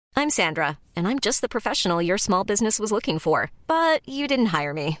I'm Sandra, and I'm just the professional your small business was looking for. But you didn't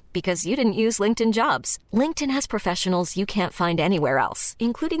hire me because you didn't use LinkedIn Jobs. LinkedIn has professionals you can't find anywhere else,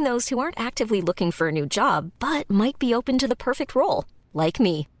 including those who aren't actively looking for a new job, but might be open to the perfect role, like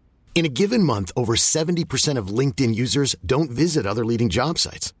me. In a given month, over 70% of LinkedIn users don't visit other leading job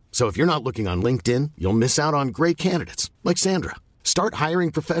sites. So if you're not looking on LinkedIn, you'll miss out on great candidates, like Sandra. Start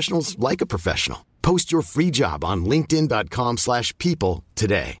hiring professionals like a professional. Post your free job on linkedin.com/people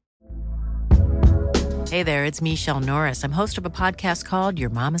today. Hey there, it's Michelle Norris. I'm host of a podcast called Your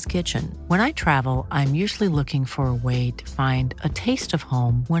Mama's Kitchen. When I travel, I'm usually looking for a way to find a taste of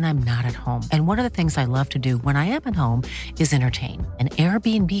home when I'm not at home. And one of the things I love to do when I am at home is entertain. And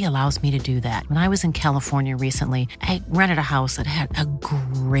Airbnb allows me to do that. When I was in California recently, I rented a house that had a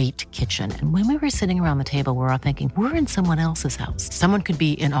great kitchen. And when we were sitting around the table, we're all thinking, we're in someone else's house. Someone could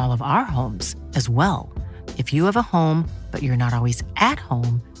be in all of our homes as well. If you have a home, but you're not always at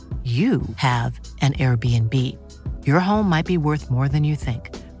home, you have an Airbnb. Your home might be worth more than you think.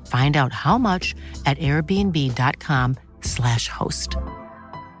 Find out how much at airbnb.com/host.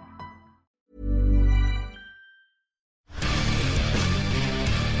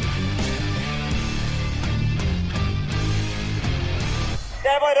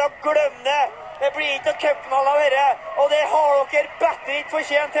 Det bare å glemme det. Det blir ikke noe cupfinale av dette. Og det har dere bedre ikke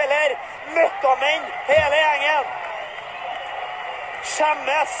fortjent heller. Møkkamenn, hele gjengen.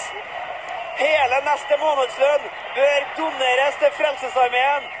 Skjemmes. Hele neste månedslønn bør doneres til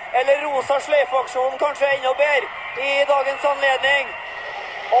Frelsesarmeen, eller Rosa Sløyfe-aksjonen, kanskje enda bedre, i dagens anledning.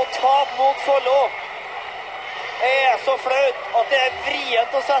 Og tap mot Follo. Det så flaut at det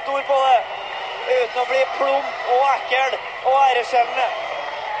vrient å sette ord på det, uten å bli plump og ekkel og æreskjellende.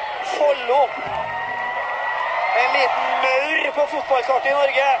 Follo. En liten maur på fotballkartet i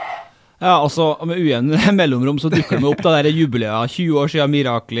Norge. Ja, altså, med ujevne mellomrom så dukker det opp da der jubileet, 20 år siden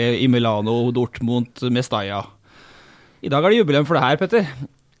miraklet i Milano, Dortmund, Mestalla. I dag det jubileum for det her, Petter.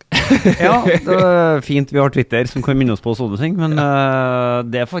 Ja, det fint vi har Twitter som kan minne oss på sånne ting, men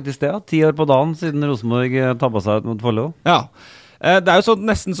det faktisk det, 10 år på dagen siden Rosenborg tappet seg ut mot Follo. Ja, det jo sånn,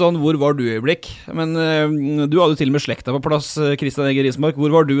 nesten sånn, hvor var du i øyeblikk? Men du hadde jo til og med slekta på plass, Kristian Egger Rismark. Hvor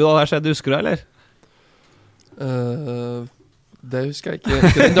var du da det her skjedde, husker du, eller? Det husker jeg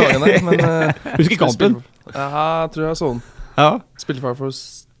ikke den dagen her, men husker kampen? Jeg tror jeg så den. Ja. Spilte for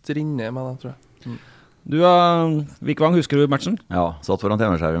Strinne, men jeg tror jeg. Du, Vikvang, husker du matchen? Ja, satt foran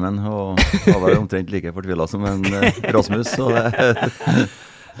TV-skjermen og var omtrent like fortvillet som en Rasmus. Så det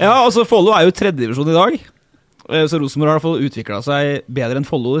ja, altså Follo jo tredje divisjon i dag, så Rosenborg har i hvert fall utviklet seg bedre enn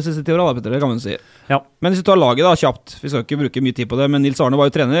Follo de siste 10 årene, Petter, det kan man si. Ja. Men hvis du tar laget da, kjapt, vi skal ikke bruke mye tid på det, men Nils Arne var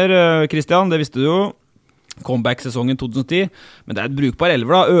jo trener, Kristian, det visste du jo. Comeback-sesongen 2010, men det et brukbar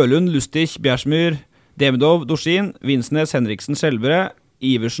elver da. Ølund, Lustig, Bjersmyr, Demidov, Dorsin, Vinsnes, Henriksen, Skjelbere,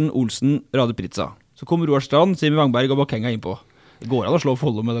 Iversen, Olsen, Rade Pritza. Så kom Roar Strand, Simi Wangberg og Bakenga innpå. Det går an å slå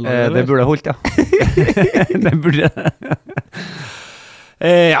Follo med det laget, det burde holdt, ja. Det burde.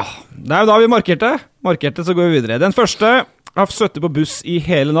 Ja, da har vi markert det, så går vi videre. Den første har søttet på buss i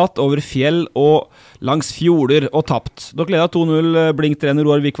hele natt over fjell og langs fjorder og tapt. Dere ledet 2-0, Blink-trener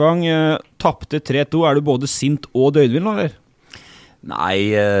Roar Vikvang, tappte 3-2. Du både sint og døgnvill nå, eller?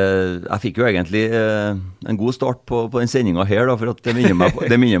 Nei, jeg fikk jo egentlig en god start på den sendingen her, da, for at det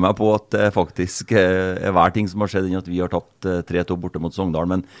minner meg på at det faktisk hver ting som har skjedd, at vi har tapt 3-2 borte mot Sogndal,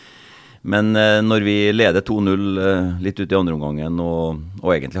 men når vi leder 2-0 litt ut i andre omgangen, og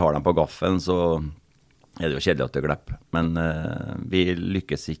egentlig har dem på gaffen, så det jo kjedelig at det glipper. Men vi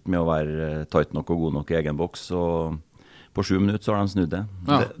lykkes ikke med å være tight nok og god nok i egen boks, og på 7 minutter så har de snudd det.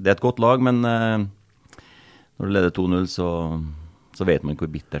 Ja. Det et godt lag, men når du leder 2-0 så vet man hvor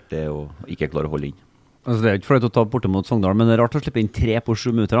bittert det å ikke klare å holde inn. Altså det ikke for å ta borte mot Sogndal, men det rart å slippe inn 3 på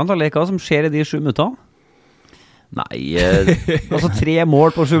 7 minutter. Hva som skjer i de 7 minutter? Nei altså 3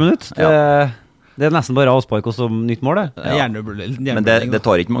 mål på 7 minutter? Det nesten bare avspark og så nytt mål, det. Ja. Men det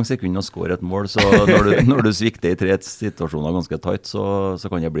tar ikke mange sekunder å score et mål, så når du svikter i 3 situasjoner ganske tight, så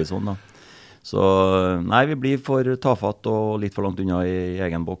kan det bli sånn da. Så nei, vi blir for tafatt og litt for langt unna i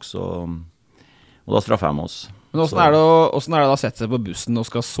egen boks, og da straffer de oss. Men hvordan det da å sette seg på bussen og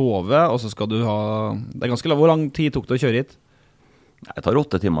skal sove, og så skal du ha... Det ganske hvor lang tid tok det å kjøre hit? Det tar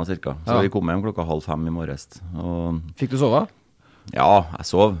 8 timer cirka, så vi kom hjem 4:30 i morges. Fikk du sove? Ja, jeg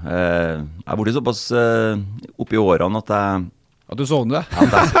sov. Jeg borte såpass opp i årene at jeg... At du sovner?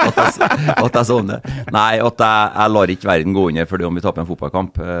 At jeg sovner. Nei, at jeg lar ikke verden gå under fordi om vi taper en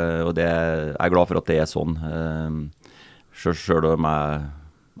fotballkamp. Og jeg glad for at det sånn. Selv om jeg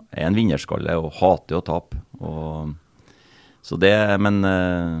en vinnerskalle og hater å tape. Så det, men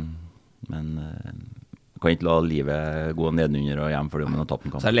kan ikke la livet gå nedenunder og hjem fordi man har tapt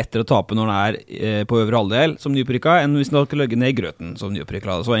en kamp. Så det lettere å tape når den på øvre halvdel som nyopprykka, enn hvis den hadde løgget ned i grøten som nyopprykka.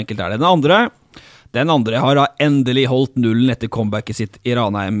 Så enkelt det. Den andre har da endelig holdt nullen etter comebacket sitt i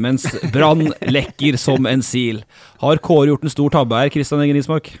Ranheim, mens Brann lekker som en sil. Har Kåre gjort en stor tabbe her, Kristian Egen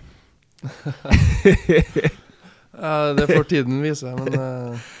Rismark? Det får tiden vise, men det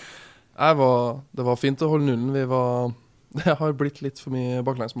var fint å holde nullen. Det har blitt litt for mye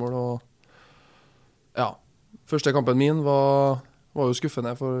baklengsmål, og første kampen min var jo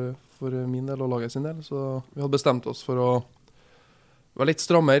skuffende for min del og laget sin del, så vi hadde bestemt oss for å være litt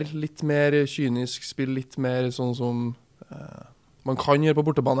strammere, litt mer kynisk spill, litt mer sånn som man kan gjøre på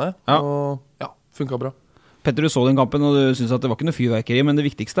bortebane, og funket bra. Petter, du så den kampen, og du synes at det var ikke noe fyrverkeri, men det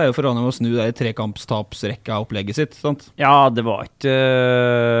viktigste er jo for Ranheim å snu det trekampstapsrekka opplegget sitt, sant? Ja, det var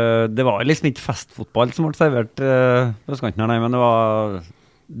liksom ikke festfotball som ble servert på skanten her, nei, men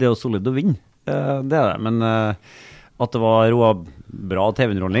det er jo solid å vinne, det er det, men at det var bra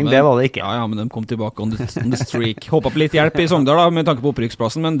TV-underholdning, det var det ikke. Ja, men de kom tilbake on the streak. Håpet på litt hjelp i Sogndal da, med tanke på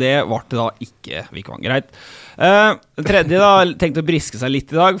opprykksplassen, men det var det da ikke, Vikvang. Greit. Tredje da, tenkte å briske seg litt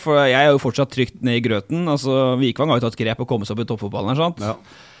i dag, for jeg er jo fortsatt trygt ned i grøten. Altså, Vikvang har jo tatt grep og kommet seg opp i toppfotballen her, sant? Ja.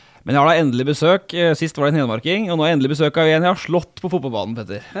 Men jeg har da endelig besøk. Sist var det en hedmarking, og nå har jeg endelig besøk av en jeg har slått på fotballbanen,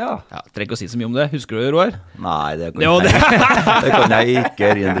 Petter. Ja. Trenger ikke å si så mye om det. Husker du det, Roar? Nei, det kan jeg ikke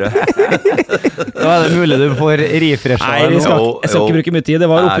erindre. Da er det mulig du får refresha. Nei, jeg skal ikke bruke mye tid. Det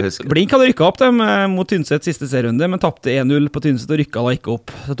var Blink hadde rykket opp dem mot Tynset siste serierunde, men tappte 1-0 på Tynset og rykket da ikke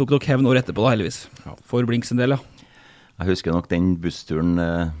opp. Så tok nok hevn år etterpå da, heldigvis. For Blink sin del, ja. Jeg husker nok den bussturen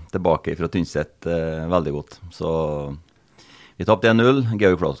tilbake fra Tynset veldig godt, så... Vi tappte 1-0,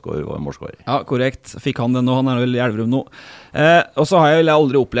 Georg Flatsgaard var målskårer. Ja, korrekt. Fikk han den nå, han vel i Elverum nå. Og så har jeg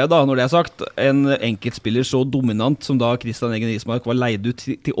aldri opplevd, da, når det er sagt, en enkeltspiller så dominant som da Kristian Egen Rismark var leid ut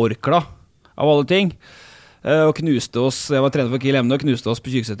til Orkla, av alle ting. Og knuste oss, jeg var trener for Kiel Emne og knuste oss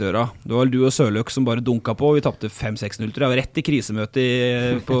på Kyrksætøra. Det var vel du og Sørløk som bare dunket på, og vi tappte 5-6-0, tror jeg. Rett i krisemøte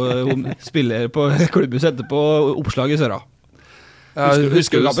på klubbhuset etterpå, oppslag i Søra.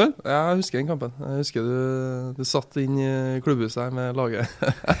 Husker du kampen? Ja, jeg husker den kampen. Jeg husker du satt inn i klubbhuset her med laget.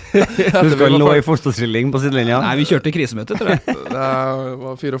 Du skal lå i forståstilling på sidelinja? Nei, vi kjørte krisemøte, tror jeg. Det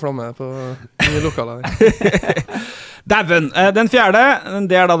var fyr og flamme i lokalet. Dæven! Den fjerde,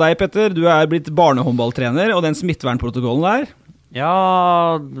 det er da deg, Petter. Du er blitt barnehåndballtrener, og den smittevernprotokollen der?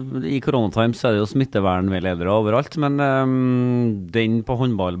 Ja, i koronatimes er det jo smittevernveiledere overalt, men den på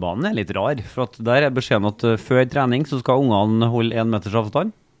håndballbanen er litt rar, for at der er beskjeden at før trening så skal ungene holde 1 meters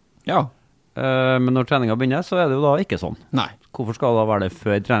avstand. Ja. Men når treningen begynner, så er det jo da ikke sånn. Nei. Hvorfor skal det da være det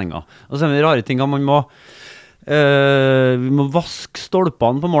før treningen? Og så er det rare ting at vi må vaske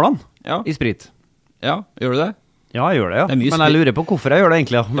stolpene på målene i sprit. Ja, gjør du det? Ja, jeg gjør det, ja. Men jeg lurer på hvorfor jeg gjør det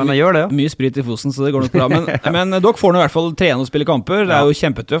egentlig, ja. Men jeg gjør det, ja. Mye sprit i fosen, så det går nok bra. Men dere får nå i hvert fall trene og spille kamper. Det er jo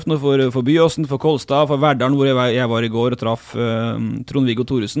kjempetøft nå for Byåsen, for Kolstad, for Verdalen, hvor jeg var i går og traff Trond-Viggo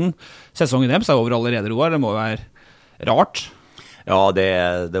Thoresen. Sesongen deres er over allerede, Roar. Det må være rart. Ja, det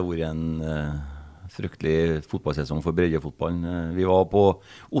har vært en fryktelig fotballsesong for breddefotballen. Vi var på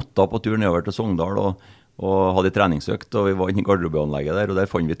Otta på tur nedover til Sogndal, og hadde treningsøkt, og vi var inne i garderobeanlegget der, og der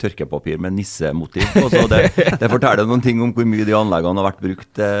fant vi tørkepapir med nissemotiv. Og så det forteller noen ting om hvor mye de anleggene har vært brukt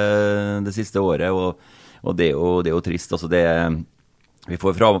det siste året, og det er jo trist. Altså vi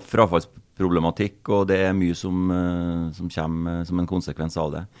får frafallsproblematikk, og det er mye som kommer som en konsekvens av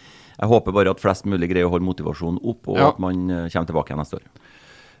det. Jeg håper bare at flest mulig greier å holde motivasjonen opp, og at man kommer tilbake igjen neste år.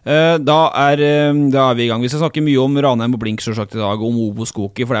 Da er vi i gang. Vi skal snakke mye om Ranheim og Blink selvsagt i dag, om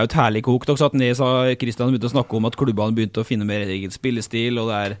Obo-Skoke, for det er jo et herlig kok. Dere satt ned, sa Kristian, begynte å snakke om at klubbene begynte å finne mer egen spillestil, og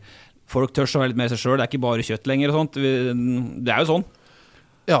folk tør å være litt mer seg selv, det er ikke bare kjøtt lenger og sånt. Det er jo sånn.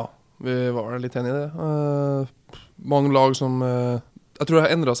 Ja, vi var litt enige i det. Mange lag som... Jeg tror det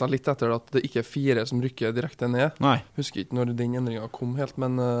har endret seg litt etter at det ikke er 4 som rykker direkte ned. Nei. Husker ikke når den endringen kom helt,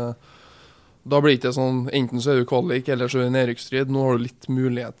 men... Da blir det ikke sånn, enten så er du kvalik, eller så er du nedrykksstrid. Nå har du litt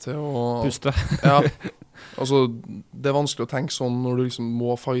mulighet til å... Puste. Ja, altså, det er vanskelig å tenke sånn når du liksom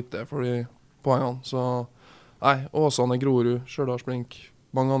må fighte for de poengene. Så, nei, Åsane, Grorud, Stjørdals Blink,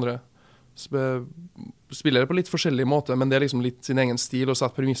 mange andre spiller på litt forskjellig måte, men det er liksom litt sin egen stil å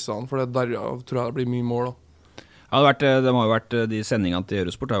sette premissene, for det der tror jeg det blir mye mål da. Ja, det har jo vært de sendingene til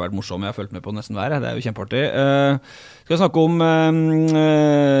Eurosport har vært morsomme. Jeg har følt med på nesten hver. Det er jo kjempeartig. Skal vi snakke om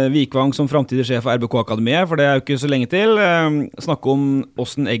Vikvang som fremtidig sjef for RBK Akademiet, for det er jo ikke så lenge til. Snakke om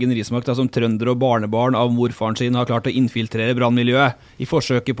hvordan Egen Rismark som trønder og barnebarn av morfaren sin har klart å infiltrere brannmiljøet i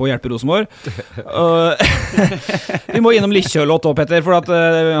forsøket på å hjelpe Rosenborg. Vi må innom Likkjølott også, Petter, for at,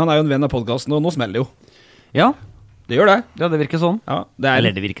 han er jo en venn av podcasten, og nå smeller det jo. Ja. Det gjør det. Ja, det virker sånn. Ja,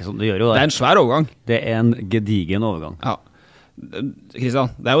 Eller det virker sånn, det gjør jo det. Det er en svær overgang. Det er en gedigen overgang. Ja.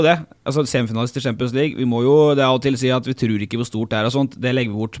 Kristian, det er jo det. Altså, semifinalist i Champions League, vi må jo det av og til si at vi tror ikke hvor stort det er og sånt. Det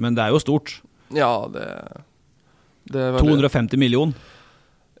legger vi bort, men det er jo stort. Ja, det er veldig... 250 millioner.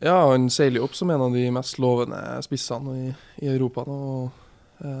 Ja, han seiler jo opp som en av de mest lovende spissene i Europa nå.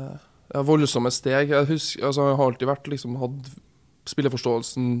 Voldsomme steg. Jeg husker, altså, jeg har alltid vært liksom, hatt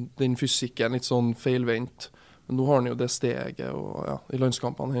spilleforståelsen, den fysikken, litt sånn feilvendt. Men nå har han jo det steget, og ja, i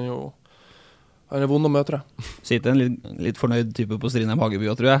landskampene han er vond å møte det. Sitter en litt fornøyd type på Strindheim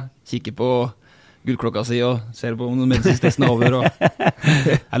Hagebya, tror jeg. Kikker på gullklokka si og ser på om medisinstesten er over.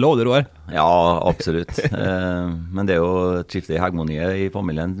 Jeg lover det, Roar. Ja, absolutt. Men det er jo et skifte i hegemoniet i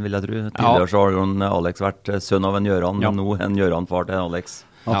familien, vil jeg tro. Tidligere så har jo Alex vært sønn av en Gjøran, men nå en Gjøran-far til Alex.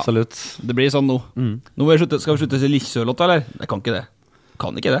 Absolutt. Ja, det blir sånn nå. Nå skal vi slutte til Likkjølåtta, eller? Jeg kan ikke det.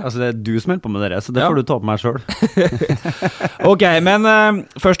 Kan ikke det. Altså, det er du som holder på med det, så det får du ta på meg selv. Ok, men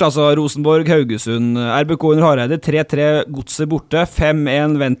først altså, Rosenborg, Haugesund, RBK under Hareide, 3-3 Godset borte,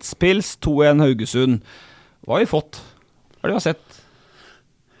 5-1 Ventspils, 2-1 Haugesund. Hva har vi fått? Hva har vi sett?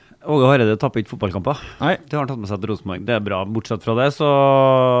 Åge Hareide tapper ikke fotballkamper. Nei. Det har han tatt med seg til Rosenborg. Det er bra. Bortsett fra det, så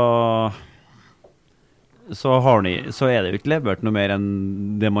er det jo ikke levert noe mer enn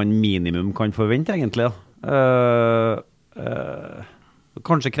det man minimum kan forvente, egentlig.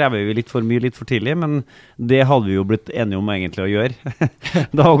 Kanskje krever vi litt for mye litt for tidlig, men det hadde vi jo blitt enige om egentlig å gjøre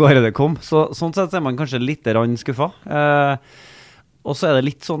da Åge Hareide kom. Sånn sett er man kanskje litt skuffet. Og så er det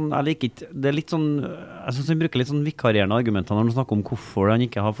litt sånn, jeg synes han bruker litt sånn vikarierende argumenter når han snakker om hvorfor han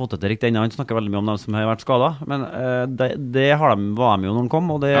ikke har fått det til riktig ennå. Han snakker veldig mye om dem som har vært skadet, men det var de jo når han kom,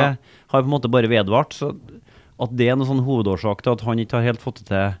 og det har på en måte bare vedvart. Så at det er noen sånn hovedårsak til at han ikke har helt fått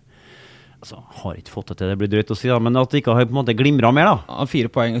det til, altså, har ikke fått det til, det blir drøyt å si da, men at det ikke har på en måte glimret mer da. Ja, 4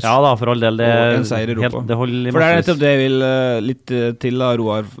 poeng. Ja da, for all del. Og en seier i Europa. For det er nettopp det jeg vil litt til da,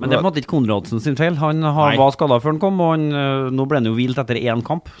 Roar. Men det er på en måte ikke Konradsen sin feil. Han var skadet før han kom, og nå ble han jo hvilt etter 1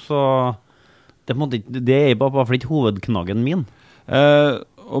 kamp, så det er på en måte, det er bare for ikke hovedknaggen min.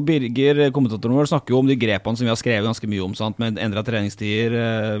 Og Birger, kommentatoren vår, snakker jo om de grepene som vi har skrevet ganske mye om, sant? Med endret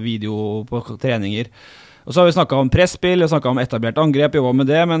treningstider, video på treninger. Og så har vi snakket om presspill, vi har snakket om etablert angrep, jobbet med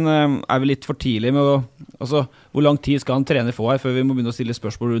det, men er vi litt for tidlig med å... Altså, hvor lang tid skal en trener få her før vi må begynne å stille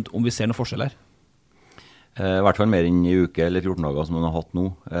spørsmål rundt om vi ser noe forskjell her? I hvert fall mer enn i uke eller 14 dager som man har hatt nå.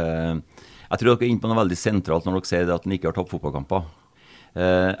 Jeg tror dere er inne på noe veldig sentralt når dere sier det at den ikke har tatt fotballkamper.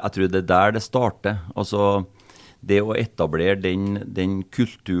 Jeg tror det er der det starter. Altså, det å etablere den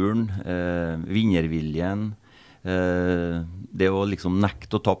kulturen, vinnerviljen, det å liksom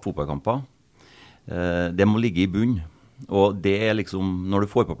nekte å tape fotballkamper, det må ligge i bunn, og det er liksom, når du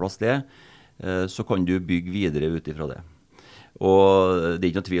får på plass det, så kan du bygge videre ut ifra det. Og det er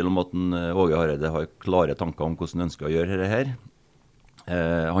ikke noe tvil om at Åge Hareide har klare tanker om hvordan han ønsker å gjøre det her.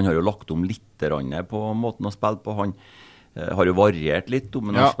 Han har jo lagt om litt på måten å spille på. Han har jo variert litt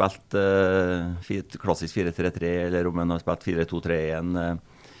om han har spilt klassisk 4-3-3, eller om han har spilt 4-2-3-1.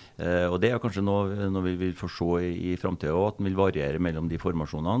 Og det er kanskje noe vi vil få se i fremtiden, at han vil variere mellom de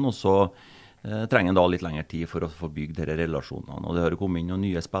formasjonene, og så trenger en da litt lengre tid for å få bygd disse relasjonene. Og det har kommet inn noen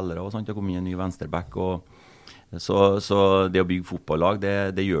nye spillere, og sant? Det har kommet inn en ny venstreback. Så det å bygge fotballag,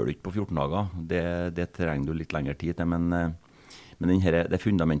 det gjør du ikke på 14 dager. Det trenger du litt lengre tid til. Men det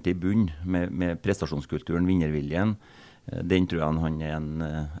fundamentet i bunn, med prestasjonskulturen, vinnerviljen, den tror jeg han er en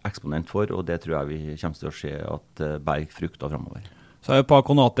eksponent for, og det tror jeg vi kommer til å se at bærer frukter fremover. Så er jo Pa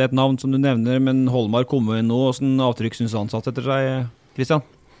Konate et navn som du nevner, men Holmar kommer inn nå. Hvordan avtrykk synes han satt etter seg, Kristian?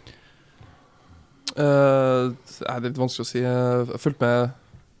 Det er litt vanskelig å si. Jeg fulgte med,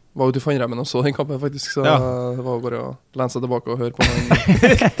 var ute i Fannremmen og så den kampen faktisk, så det var jo bare å lene seg tilbake og høre på han.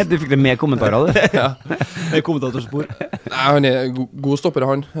 Du fikk det med kommentarer, du? Ja. Det er kommentatorspor. Nei, han er god stopper,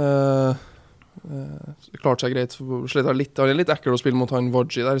 han. Klart seg greit. Han er litt ekkel å spille mot han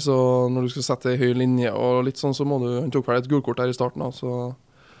Wadji der, så når du skal sette en høy linje og litt sånn, så må du, han tok vel et gulkort der i starten, så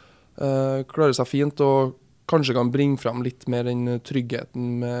klarer seg fint, og kanskje kan bringe frem litt mer den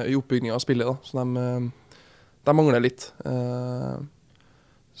tryggheten i oppbyggingen av spillet da. Så de mangler litt. Men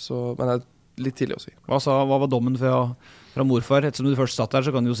det er litt tidlig å si. Hva var dommen fra morfar? Ettersom du først satt der,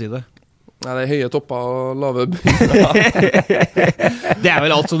 så kan du jo si det. Nei, det er høye topper og lave bygninger. Det er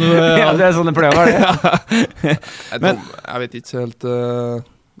vel alt som du... Ja, det er sånn det pleier å være. Men jeg vet ikke helt...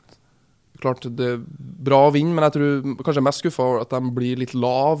 Klart det er bra å vinne, men jeg tror kanskje mest skuffet over at de blir litt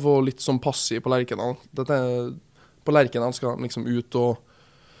lav og litt sånn passiv på Lerkendal. På Lerkendal skal de liksom ut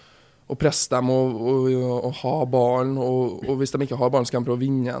og presse dem og ha ballen, og hvis de ikke har ballen skal de prøve å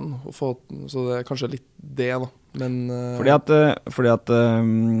vinne igjen. Så det er kanskje litt det da. Men, fordi at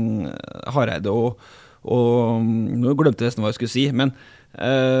Hareide Og nå glemte jeg nesten hva jeg skulle si, men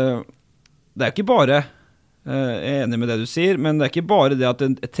det er ikke bare jeg er enig med det du sier, men det er ikke bare det at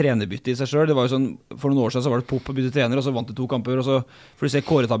et trenerbytte i seg selv. Det var jo sånn, for noen år siden så var det Pop å bytte trener, og så vant de 2 kamper, og så får du se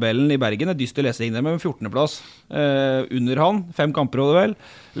kåretabellen i Bergen, det er dyst å lese inn der med 14. plass under han, 5 kamper og det vel.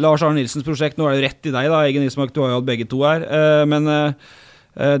 Lars Arne Nilsens prosjekt, nå er det rett i deg da, Egen Ismark, du har jo hatt begge 2 her, men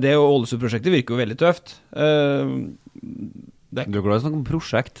det Ålesund-prosjektet virker jo veldig tøft. Du er glad i sånn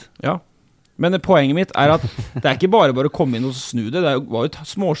prosjekt? Ja. Men poenget mitt er at det er ikke bare å komme inn og snu det. Det var jo et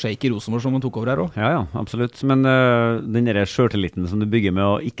småshake i Rosenborg som man tok over her også. Ja, absolutt. Men den der selvtilliten som du bygger med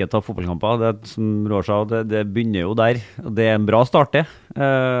å ikke ta fotballkamper, det som Roar sa, det begynner jo der. Og det er en bra start, det.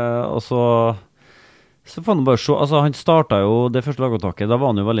 Og så får han bare se. Altså, han startet jo det første lagopptaket. Da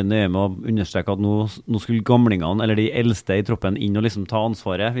var han jo veldig nøye med å understreke at nå skulle gamlingene, eller de eldste i troppen, inn og liksom ta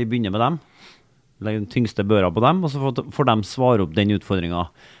ansvaret. Vi begynner med dem. Legger den tyngste børa på dem, og så får de svare opp den utfordringen.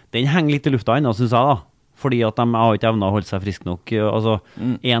 Den henger litt i lufta ennå, synes jeg da. Fordi at de har ikke evnet å holde seg frisk nok. Altså,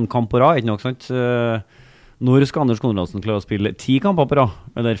 1 kamp på rad, ikke nok, sant? Når skal Anders Konradsen klare å spille 10 kamper på rad?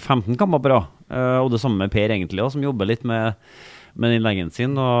 Eller 15 kamper på rad? Og det samme med Per egentlig, som jobber litt med den leggen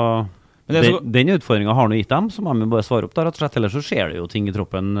sin. Og den utfordringen har nå gitt dem, så må de bare svare opp der, rett og slett. Ellers så skjer det jo ting i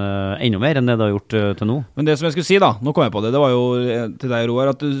troppen enda mer enn det det har gjort til nå. Men det som jeg skulle si da, nå kom jeg på det var jo til deg,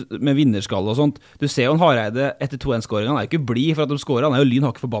 Roar, at du, med vinnerskalle og sånt, du ser jo en Hareide etter 2-1-skåringen, han er jo ikke blid for at de skårer, han er jo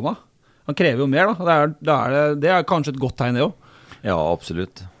lynhakke forbanna. Han krever jo mer da, det er kanskje et godt tegn det også. Ja,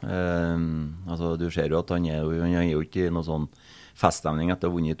 absolutt. Altså, du ser jo at han er jo ikke noe sånn feststemning etter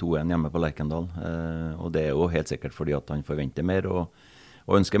å ha vunnet 2-1 hjemme på Lerkendal, og det er jo helt sikkert fordi at han forventer mer,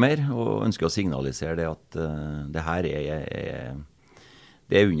 og ønsker mer, og ønsker å signalisere det at det her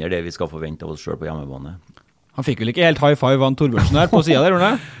det er under det vi skal forvente av oss selv på hjemmebane. Han fikk vel ikke helt high five av Torbjørnsen her på siden der, gjorde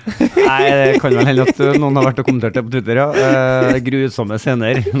han? Nei, det kan vel hende at noen har vært og kommentert det på Twitter, ja. Grusomme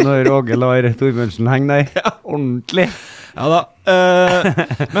scener når Åge lar Torbjørnsen henge der. Ordentlig. Ja da.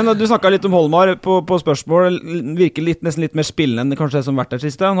 Men du snakket litt om Holmar på spørsmål. Virker nesten litt mer spillende enn kanskje det som vært der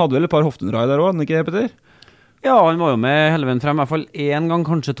siste. Han hadde vel et par hoftendrag der også, hadde han ikke det, Petter? Ja, han var jo med hele veien frem, i hvert fall 1 gang,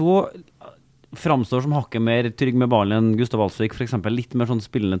 kanskje 2. Framstår som hakket mer trygg med ballen enn Gustav Walsvik, for eksempel. Litt mer sånn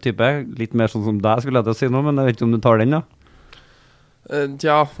spillende type. Litt mer sånn som deg, skulle jeg til å si noe, men jeg vet ikke om du tar den, da.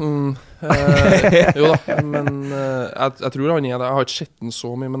 Jo da, men jeg tror han er det. Jeg har ikke sett den så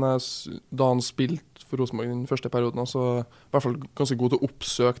mye, men da han spilte for Rosenborg den første perioden, så i hvert fall ganske god til å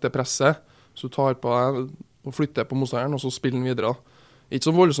oppsøke det presset. Så du tar på deg og flytter på motstanderen, og så spiller den videre. Ikke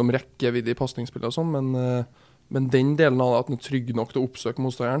så voldsom rekkevidde i passningsspillet og sånn, men den delen av det, at den er trygg nok til å oppsøke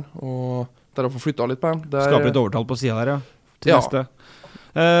motstanderen, og der har fått flyttet litt på den. Skaper et overtall på siden der, ja. Til neste.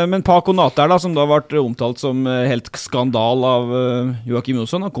 Men Paco Nater da, som da ble omtalt som helt skandal av Joachim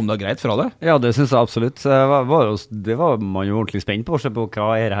Jonsson, han kom da greit fra det? Ja, det synes jeg absolutt. Det var man jo ordentlig spent på å se på hva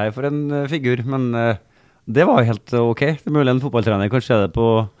er det her for en figur, men det var helt ok. Det er mulig en fotballtrener kan se det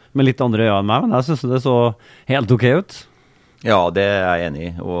med litt andre øyne enn meg, men jeg synes det så helt ok ut. Ja, det er jeg enig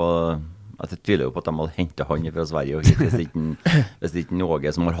i, og jeg tviler jo på at de hadde hentet han fra Sverige og hit, hvis ikke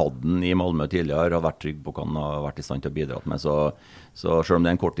Åge som har hatt den i Malmö tidligere har vært trygg på hva han har vært i stand til å bidra med, så selv om det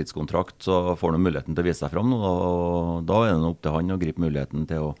er en korttidskontrakt, så får han muligheten til å vise seg frem nå, og da er det opp til han å gripe muligheten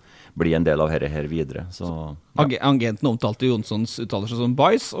til å bli en del av her videre. Så, ja. Agenten omtalte Jonssons uttalelser som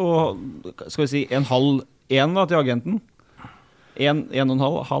bæsj, og skal vi si 1,5-1 da til agenten?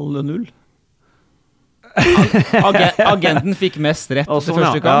 1,5-0? Agenten fikk mest rett til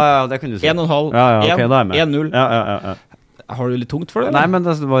første kamp. Ja, det kan du si. 1,5, 1-0. Ja. Har du litt tungt for det? Nei, men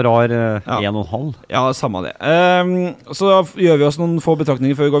det var rar 1,5. Ja, samme det. Så gjør vi oss noen få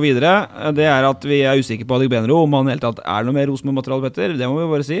betraktninger før vi går videre. Det er at vi er usikre på Adegbenro, om han helt tatt er noe mer Rosenborg-materiale, Petter. Det må vi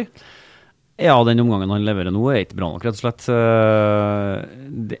bare si. Ja, den omgangen han leverer nå er ikke bra nok, rett og slett.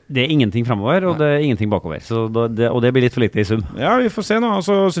 Det er ingenting fremover, og det er ingenting bakover. Og det blir litt for lite i sum. Ja, vi får se nå.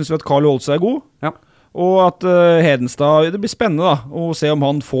 Så synes vi at Carl Holtz er god. Ja. Og at Hedenstad, det blir spennende da, å se om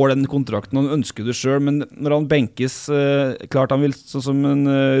han får den kontrakten han ønsker det selv, men når han benkes, klart han vil, sånn som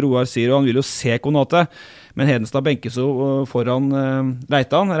Roar sier, og han vil jo se Konate, men Hedenstad benkes jo foran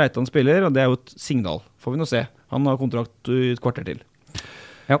Reitan spiller, og det er jo et signal, får vi nå se. Han har kontrakt i et kvarter til.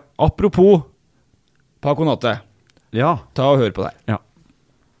 Ja. Apropos Konate, ta og hør på det. Ja.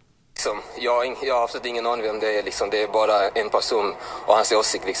 Jag har absolut ingen aning om det är liksom, det är bara en person och hans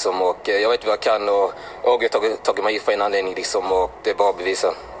åsikt liksom, och jag vet vad jag kan och jag har tagit mig för en anledning liksom, och det är bara att bevisa.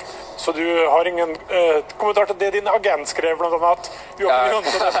 Så du har ingen kommentar till det din agent skrev bland annat? Joakim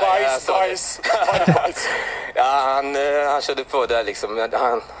Jonsson är bajs. Ja, han körde på det liksom,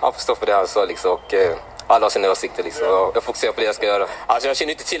 han förstår för det han sa liksom, och alla har sina åsikter liksom, och jag fokuserar på det jag ska göra. Alltså jag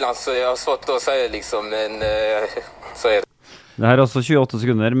känner inte till han så jag har svårt att säga liksom, men så är det. Det her er også 28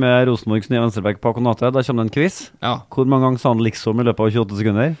 sekunder med Rosenborgs nye venstreback på Konate. Da kommer det en quiz. Ja. Hvor mange ganger sa han liksom i løpet av 28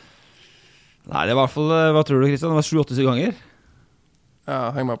 sekunder? Nei, det var i hvert fall, hva tror du, Kristian? Det var 7-8 ganger.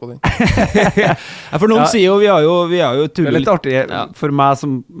 Ja, heng meg på den. Ja, for noen sier jo, vi har jo Det er litt artig. For meg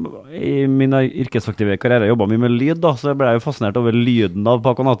som i min yrkesaktive karriere jobbet mye med lyd, da, så ble jeg jo fascinert over lyden av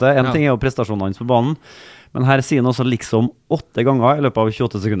Konate. En ting er jo prestasjonene hans på banen, men her sier han også liksom 8 ganger i løpet av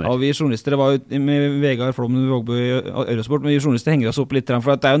 28 sekunder. Og vi journalister, det var jo med Vegard Flommen Vågbo i Eurosport, men vi journalister henger oss opp litt,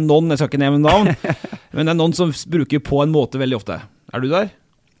 for at det er jo noen, jeg skal ikke nevne navn, men det er noen som bruker på en måte veldig ofte. Er du der?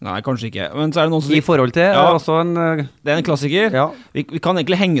 Nei, kanskje ikke. Men så er det noen som... I forhold til, også en... Det er en klassiker. Ja. Vi kan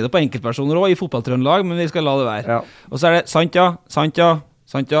egentlig henge det på enkeltpersoner også, i fotballtrøndelag, men vi skal la det være. Ja. Og så er det sant ja.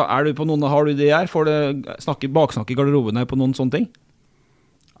 Er du på noen, har du det her? Får du baksnakke i garderoben her på noen sånne ting?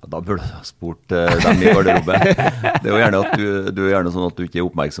 Da burde du ha spurt dem i garderoben. Det er jo gjerne at du er gjerne sånn at du ikke er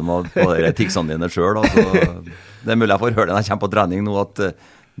oppmerksom på de tiksene dine selv. Altså, det er mulig jeg får høre det når jeg kommer på trening nå, at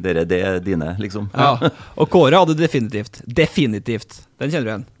det er dine, liksom. Ja, og Kåre hadde definitivt. Den kjenner du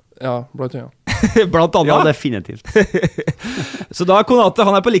igjen. Ja, blant annet. Blant annet. Ja, definitivt. Så da Konate,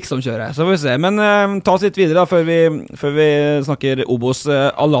 han på liksom-kjøret, så får vi se. Men ta oss litt videre da, før vi snakker Obos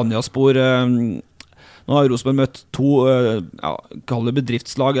Alanyaspor. Nå har Rosenborg møtt 2 kall det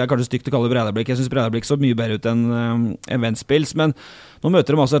bedriftslag. Det er kanskje stygt å kalle det Breidablikk. Jeg synes Breidablikk så mye bedre ut enn Ventspils, men nå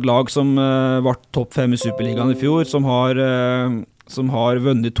møter de altså et lag som var topp 5 i Superligaen i fjor, som har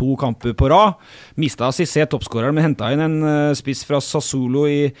vunnet 2 kamper på rad. Mistet Cissé, toppskåreren, men hentet inn en spiss fra Sassuolo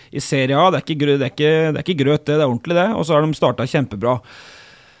i Serie A. Det er ikke grøt, det er ordentlig det, og så har de startet kjempebra.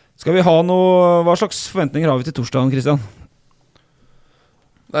 Skal vi ha hva slags forventninger har vi til torsdagen, Kristian?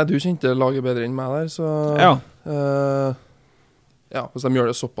 Nei, du kjente laget bedre enn meg der, så hvis de gjør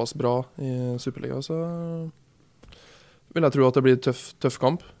det såpass bra i Superliga, så vil jeg tro at det blir tøff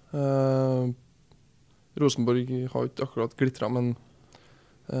kamp. Rosenborg har ikke akkurat glitret, men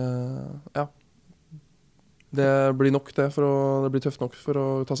det blir nok det blir tøft nok for å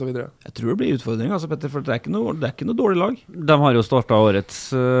ta seg videre. Jeg tror det blir utfordring, altså, Petter, for det er ikke noe dårlig lag. De har jo startet årets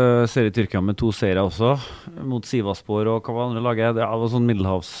serie i Tyrkia med 2 seire også, mot Sivaspor og hva var andre laget? Det var sånn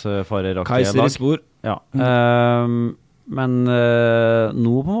middelhavsfareraktige lag. Kayserispor. Ja. Men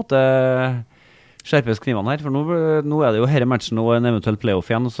nå på en måte skjerpes knivene her, for nå er det jo her matchen og en eventuell playoff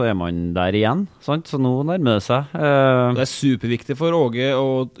igjen, og så er man der igjen, sant? Så nå nærmer det seg. Det er superviktig for Åge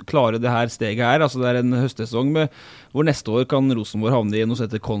å klare det her steget her, altså det er en høstsesong hvor neste år kan Rosenborg havne i noe som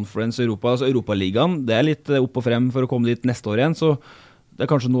heter Conference Europa, altså Europaligaen. Det er litt opp og frem for å komme dit neste år igjen, så det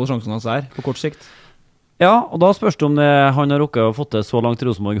er kanskje noe sjansen hans er på kort sikt. Ja, og da spørs det om han har rukket å få til så langt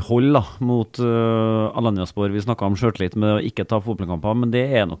Rosenborg hold da, mot Alanyaspor. Vi snakket om selvtillit med å ikke ta fotballkamper, men det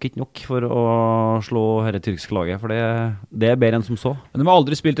er nok ikke nok for å slå dette tyrkiske laget, for det er bedre enn som så. Men de har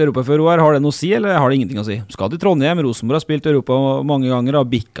aldri spilt Europa før, Roar. Har det noe å si, eller har det ingenting å si? Skal til Trondheim, Rosenborg har spilt Europa mange ganger, har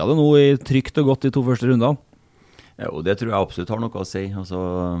bikket det nå i trygt og godt de 2 første rundene. Ja, og det tror jeg absolutt har noe å si. Altså,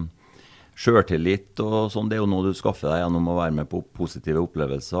 selvtillit og sånn, det er jo noe du skaffer deg gjennom å være med på positive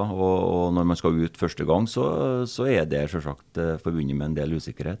opplevelser, og når man skal ut første gang, så er det selvsagt forbundet med en del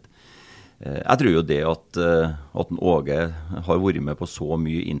usikkerhet. Jeg tror jo det at Åge har vært med på så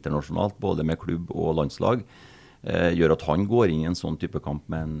mye internasjonalt, både med klubb og landslag, gjør at han går inn i en sånn type kamp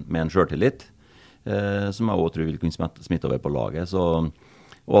med en selvtillit, som jeg også tror vil kunne smitte over på laget. Og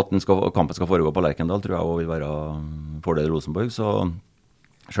at kampen skal foregå på Lerkendal, tror jeg også vil være fordel Rosenborg, så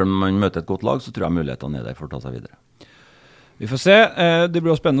selv om man møter et godt lag, så tror jeg mulighetene er der for å ta seg videre. Vi får se. Det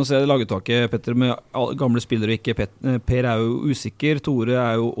blir jo spennende å se laguttaket, Petter, med gamle spillere og ikke. Per er jo usikker, Tore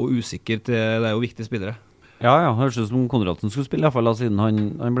er jo usikker, det er jo viktige spillere. Ja, det høres ut som Konradsen skulle spille, i hvert fall siden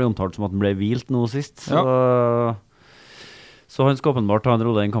han ble omtalt som at han ble hvilt nå sist. Så han skal åpenbart ta en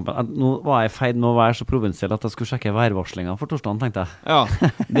rolle i den kampen. Nå var jeg i ferd med å være så provinsiell at jeg skulle sjekke værvarslingen for torsdagen, tenkte jeg. Ja,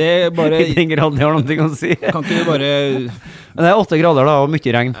 det er bare... I den grad det har noe å si. Kan ikke du bare... Men det er 8 grader da, og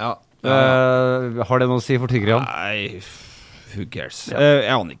mye regn. Ja. Har det noe å si for tyggerne? Nei, who cares?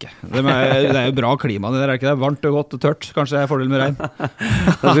 Jeg aner ikke. Det er jo bra klima, det der, er ikke det? Varmt og godt og tørt. Kanskje det er fordel med regn.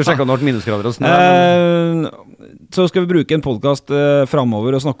 Da skal vi sjekke om det har vært minusgrader og snø. Så skal vi bruke en podcast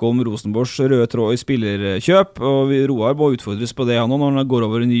fremover og snakke om Rosenborgs røde tråd i spillerkjøp, og Roar må utfordres på det han når han går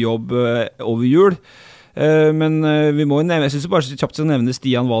over en ny jobb over jul. Men vi må nevne, jeg synes bare kjapt skal nevne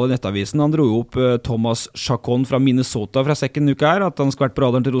Stian Wahl i Nettavisen. Han dro jo opp Thomas Chacon fra Minnesota fra second uke her, at han skal vært på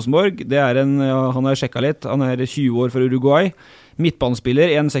radaren til Rosenborg. Det er han har sjekket litt, han er 20 år fra Uruguay,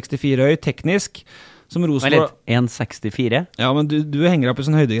 midtbanespiller, 1,64 høy, teknisk, som Rosenborg... 1,64? Ja, men du henger opp i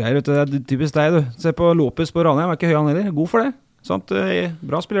sånne høydegreier, vet du. Det er typisk deg, du. Se på Lopez på Ranheim, er ikke høy han heller. God for det. Sant?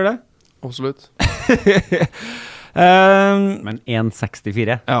 Bra spiller det. Absolutt. Men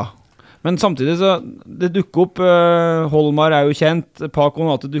 1,64? Ja. Men samtidig så, det dukker opp, Holmar jo kjent, Pak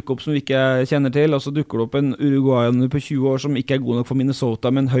Konate dukker opp som vi ikke kjenner til, og så dukker det opp en Uruguayaner på 20 år som ikke god nok for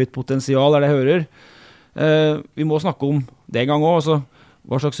Minnesota, men høyt potensial, det jeg hører. Vi må snakke om det en gang også, altså,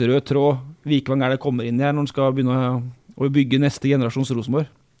 hva slags rød tråd Vikvang det kommer inn i her når han skal begynne å bygge neste generasjons Rosenborg.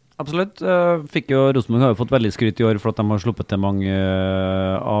 Absolutt. Rosenborg har jo fått veldig skryt i år for at de har sluppet til mange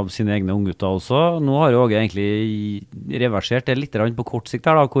av sine egne unggutter også. Nå har jo også egentlig reversert det litt på kort sikt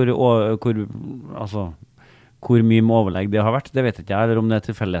her, da, hvor mye med overlegg det har vært. Det vet ikke jeg, eller om det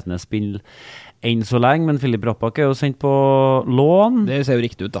tilfeldighetenes spill enn så lenge, men Filip Rappak jo sendt på lån. Det ser jo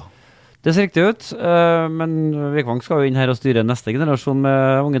riktig ut da. Det ser riktig ut, men Vikvang skal jo inn her og styre neste generasjon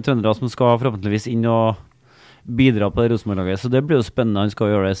med unge trøndere som skal forhåpentligvis inn og bidra på det Rosenborg-laget, så det blir jo spennende. Han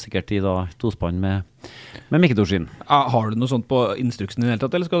skal gjøre det sikkert i tospann med Mikke Thorsin. Har du noe sånt på instruksen i det hele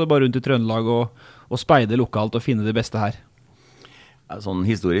tatt, eller skal du bare rundt i Trøndelag og speide lokalt og finne det beste her? Sånn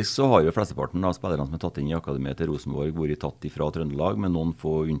historisk så har jo flesteparten av spillerne som tatt inn i akademiet til Rosenborg vært tatt ifra Trøndelag, med noen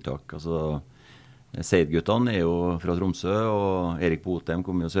få unntak. Altså, Seid-guttene jo fra Tromsø, og Erik Botheim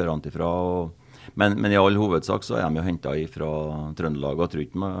kom jo sørantifra, men i all hovedsak så de jo hentet fra Trøndelag, og jeg tror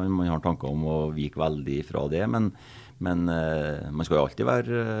ikke man har tanker om å vike veldig fra det, men man skal jo alltid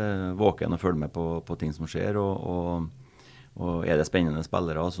være våken og følge med på ting som skjer, og det spennende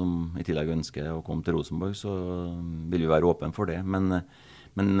spillere som i tillegg ønsker å komme til Rosenborg, så vil vi være åpne for det, men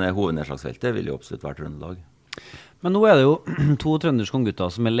hovednedslagsfeltet vil jo absolutt være Trøndelag. Men nå det jo 2 trønderske unggutter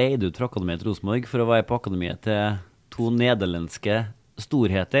som leid ut fra akademiet til Rosenborg for å være på akademiet til 2 nederlandske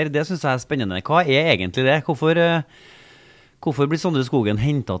storheter. Det synes jeg spennende. Hva egentlig det? Hvorfor blir Sondre Skogen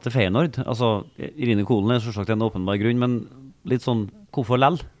hentet til Feyenoord? Altså, Irine Kolen selvsagt en åpenbar grunn, men litt sånn, hvorfor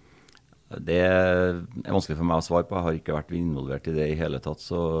lell? Det vanskelig for meg å svare på. Jeg har ikke vært involvert i det i hele tatt,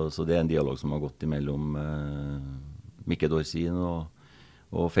 så det en dialog som har gått imellom Mikke Dorsin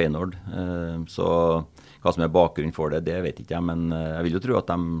og Feyenoord. Så hva som bakgrunnen for det vet ikke jeg, men jeg vil jo tro at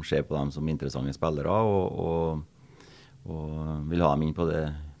de ser på dem som interessante spillere, og vil ha dem inn på det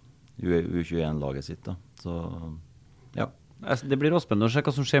U21-laget sitt da. Så, ja. Det blir også spennende å se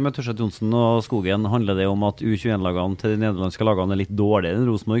hva som skjer med Tørseth Johnsen og Skogen. Handler det om at U21-lagene til de nederlandske lagene litt dårligere enn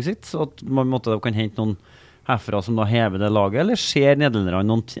Rosenborg sitt, så at man kan hente noen herfra som da hever det laget, eller ser nederlanderne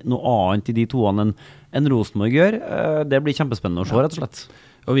noe annet i de toene enn Rosenborg gjør? Det blir kjempespennende å se, rett og slett.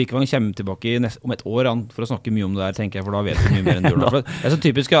 Og Vikvang kommer tilbake om et år for å snakke mye om det der, tenker jeg, for da vet du mye mer enn du gjør. Det så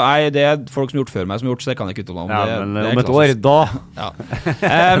typisk, det folk som har gjort før meg som har gjort, så det kan jeg ikke uttale om. Ja, men om et år, da! Ja.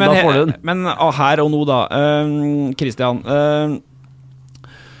 Da får du den. Men her og nå da, Christian,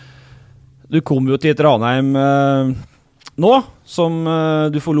 du kom jo til et Ranheim nå, som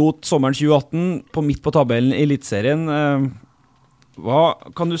du forlot sommeren 2018, midt på tabellen i Elitserien. Hva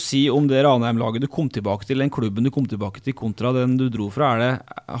kan du si om det Ranheim-laget du kom tilbake til, den klubben du kom tilbake til kontra den du dro fra?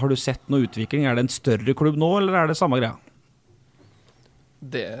 Har du sett noe utvikling? Det en større klubb nå, eller det samme greia?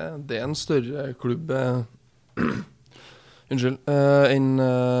 Det en større klubb unnskyld,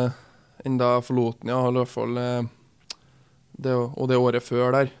 enn da jeg forlot den, i hvert fall det året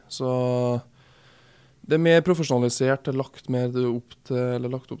før der. Så det mer profesjonalisert, lagt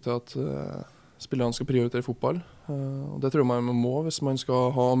opp til at spillerne skal prioritere fotball. Og det tror jeg man må hvis man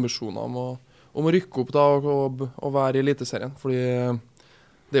skal ha ambisjoner om å rykke opp da, og være i Eliteserien. Fordi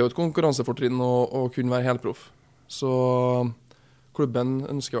det jo et konkurransefortrinn å kunne være helproff. Så klubben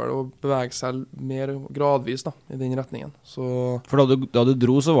ønsker vel å bevege seg mer gradvis da, i den retningen. Så for da du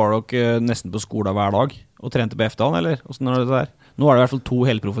dro, så var dere nesten på skolen hver dag og trente på F-dagen, eller? Hvordan det der? Nå det i hvert fall 2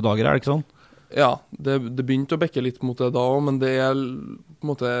 helproffe dager, det ikke sånn? Ja, det begynte å bekke litt mot det da, men det på en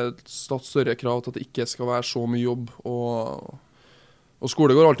måte satt større krav til at det ikke skal være så mye jobb, og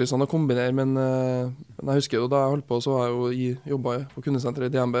skole går alltid sånn å kombinere, men jeg husker jo da jeg holdt på, så var jeg jo jobbet på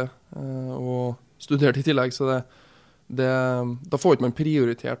kundesenteret i DNB, og studerte i tillegg, så da får ikke man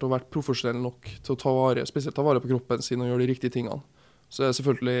prioritert og vært profesjonell nok til å spesielt ta vare på kroppen sin og gjøre de riktige tingene. Så det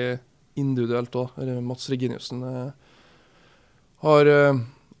selvfølgelig individuelt også. Mats Reginiussen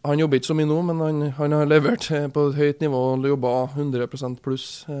han jobber ikke så mye nå, men han har levert på et høyt nivå og jobbet 100%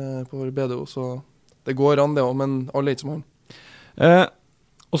 pluss på BDO, så det går an det også, men alle ikke som han.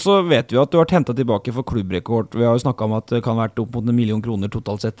 Og så vet vi at du har hentet tilbake for klubbrekord. Vi har jo snakket om at det kan ha vært opp mot 1 million kroner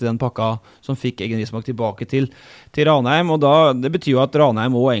totalt sett i den pakka som fikk Egen Rismark tilbake til Ranheim, og det betyr jo at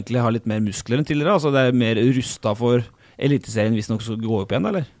Ranheim må egentlig ha litt mer muskler enn tidligere, altså det mer rustet for Eliteserien hvis nok skal gå opp igjen,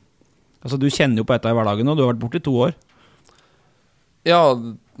 eller? Altså du kjenner jo på dette i hverdagen, og du har vært borte i 2 år. Ja,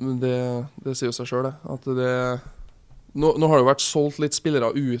 det sier jo seg selv det. At nå har det jo vært solgt litt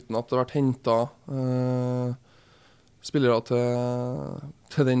spillere uten at det har vært hentet spillere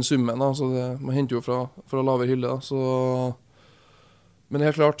til den summen. Da. Så man henter jo fra lavere hylle. Da. Så Men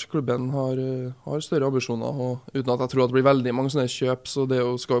helt klart, klubben har større ambisjoner, og uten at jeg tror at det blir veldig mange sånne kjøp, så det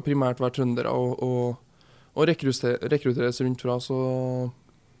skal jo primært være trøndere og rekrutteres rundt fra, så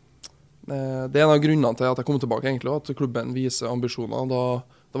det en av grunnene til at jeg kom tilbake egentlig, at klubben viser ambisjoner.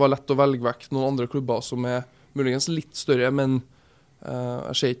 Det var lett å velge vekk noen andre klubber som muligens litt større, men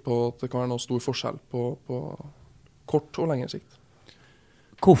jeg ser ikke på at det kan være noen stor forskjell på kort og lengre sikt.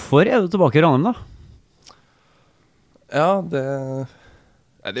 Hvorfor du tilbake i Ranheim da? Ja, det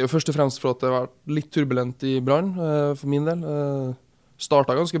er jo først og fremst for at det har vært litt turbulent i Brann, for min del.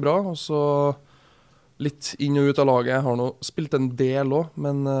 Startet ganske bra, og så litt inn og ut av laget. Jeg har nå spilt en del også,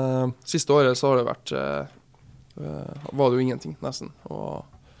 men siste året så har det vært, var det jo ingenting nesten. Og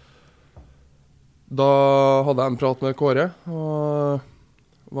da hadde jeg en prat med Kåre, og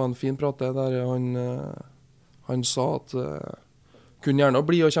det var en fin prat der han sa at kunne gjerne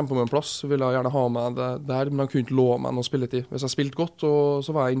bli og kjempe om en plass, ville jeg gjerne ha meg det der, men han kunne ikke love meg noe spilletid. Hvis jeg spilte godt,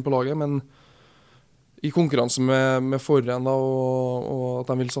 så var jeg inne på laget, men i konkurranse med forren da, og at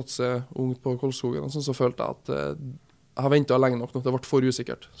de vil satse ungt på Kolskogen, så følte jeg at jeg har ventet lenge nok, det ble for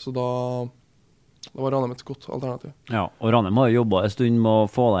usikkert. Så da var Ranheim et godt alternativ. Ja, og Ranheim har jo jobbet en stund med å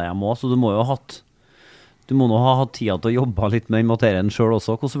få deg hjem også, så du må nå ha hatt tida til å jobbe litt med den materien selv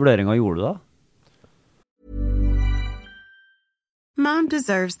også. Hvilke vurderinger gjorde du da? Mom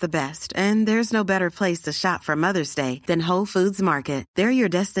deserves the best, and there's no better place to shop for Mother's Day than Whole Foods Market. They're your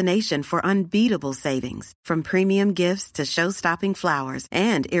destination for unbeatable savings, from premium gifts to show-stopping flowers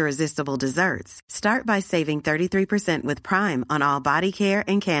and irresistible desserts. Start by saving 33% with Prime on all body care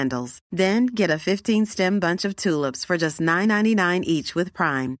and candles. Then get a 15-stem bunch of tulips for just $9.99 each with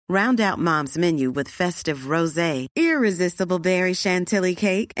Prime. Round out Mom's menu with festive rosé, irresistible berry chantilly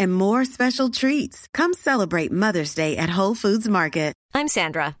cake, and more special treats. Come celebrate Mother's Day at Whole Foods Market. I'm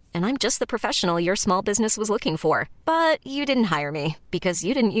Sandra, and I'm just the professional your small business was looking for. But you didn't hire me because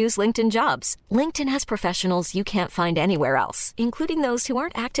you didn't use LinkedIn Jobs. LinkedIn has professionals you can't find anywhere else, including those who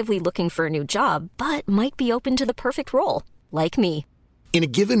aren't actively looking for a new job, but might be open to the perfect role, like me. In a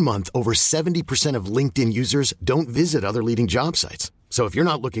given month, over 70% of LinkedIn users don't visit other leading job sites. So if you're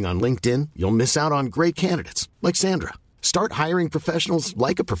not looking on LinkedIn, you'll miss out on great candidates, like Sandra. Start hiring professionals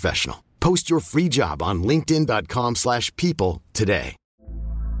like a professional. Post your free job on linkedin.com/people today.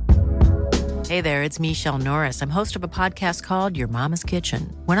 Hey there, it's Michelle Norris. I'm host of a podcast called Your Mama's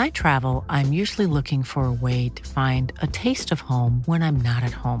Kitchen. When I travel, I'm usually looking for a way to find a taste of home when I'm not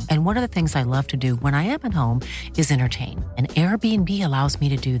at home. And one of the things I love to do when I am at home is entertain. And Airbnb allows me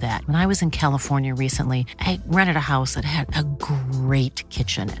to do that. When I was in California recently, I rented a house that had a great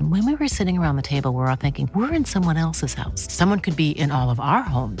kitchen. And when we were sitting around the table, we're all thinking, we're in someone else's house. Someone could be in all of our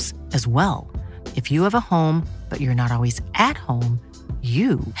homes as well. If you have a home, but you're not always at home,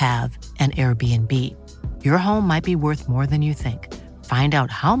 you have an Airbnb. Your home might be worth more than you think. Find out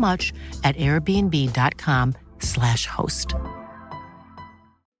how much at airbnb.com/host.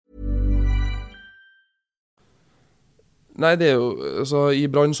 Nei, det jo, altså, i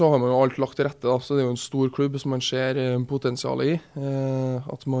Brann så har man jo alt lagt til rette, da, så det jo en stor klubb som man ser potensialet i.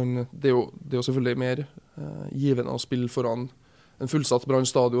 At det er jo selvfølgelig mer givende å spille foran en fullsatt Brann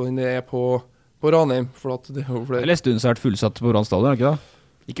stadion enn det på Ranheim, for at det jo flere. Eller stund så har vært fullsatt på Brann stadion, ikke da?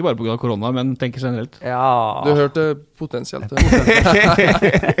 Ikke bare på grunn av korona, men tenker generelt. Ja. Du hørte potensielt.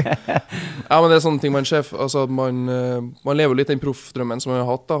 Ja, men det sånne ting man ser, altså man lever litt den proffdrømmen som man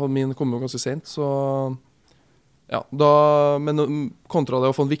har hatt da, og min kommer jo ganske sent, så ja, men kontra det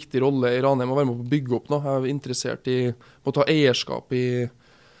å få en viktig rolle i Ranheim og være med på å bygge opp nå, jeg interessert i å ta eierskap i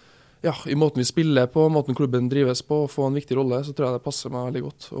måten vi spiller på, måten klubben drives på, og få en viktig rolle, så tror jeg det passer meg veldig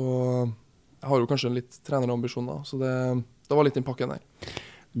godt, og jeg har jo kanskje en litt trenerambisjon da, så det var litt den pakken der.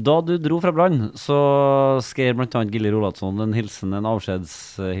 Da du dro fra Brann, så skrev blant annet Gilly Roladsson en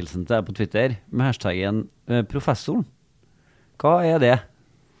avskjedshilsen til deg på Twitter med hashtaggen professoren. Hva det?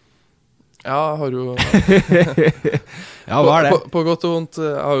 Ja, jeg har jo Ja, hva det? På godt og vondt,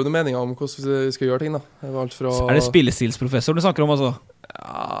 jeg har jo noen meninger om hvordan vi skal gjøre ting da. Det spillestilsprofessor du snakker om altså?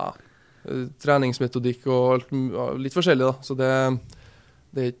 Ja, treningsmetodikk og alt, litt forskjellig da, så det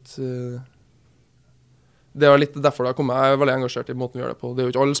er ikke det litt derfor jeg er veldig engasjert i måten vi gjør det på. Det er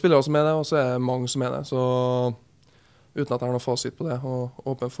jo ikke alle spillere som det, og så det mange som det, så uten at jeg har noe fasit på det, og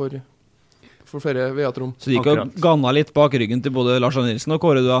åpen for flere veier til rom. Så de gikk og ganna litt bak ryggen til både Lars Nilsen og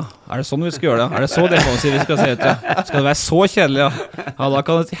Kåre, du da? Det sånn vi skal gjøre det? Det så defensivt vi skal se ut, ja? Skal det være så kjedelig, ja? Ja, da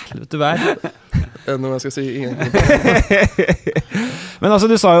kan det til helvete være. Noe jeg skal si, ingenting. Men altså,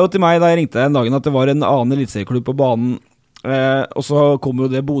 du sa jo til meg da jeg ringte en dagen at det var en annen eliteserieklubb på banen, og så kom jo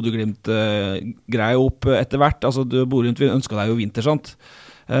det Bodø-Glimt-greie opp etter hvert. Altså, Bodø-Glimt ønsket deg jo vinter, sant?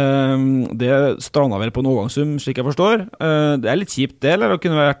 Det strandet vel på en overgangssum, slik jeg forstår. Det litt kjipt det, eller å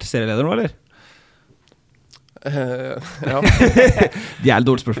kunne vært serieleder nå, eller? Ja. Det et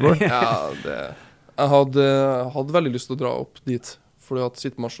dårlig spørsmål. Ja, jeg hadde veldig lyst til å dra opp dit, fordi at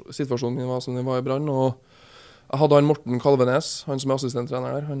situasjonen min var som den var i Brann, og jeg hadde han Morten Kalvenes, han som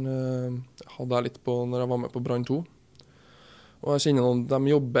assistenttrener der, han hadde jeg litt på når jeg var med på Brann 2. Og jeg kjenner noen, de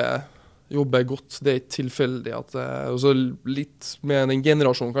jobber godt, det ikke tilfeldig at også litt med den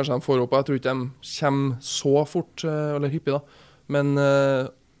generasjonen kanskje de får opp, og jeg tror ikke de kommer så fort, eller hyppig da, men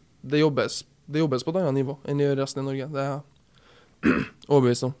det jobbes på et annet nivå enn i resten av Norge, det jeg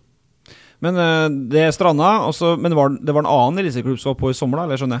overbevist om. Men det strandet, men det var en annen eliseklubb som var på i sommer da,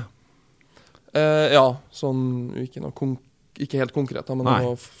 eller skjønner jeg? Ja, sånn, ikke helt konkret da, men det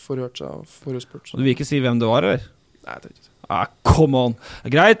var forhørspurt. Du vil ikke si hvem det var, eller? Nei, jeg tror ikke. Come on.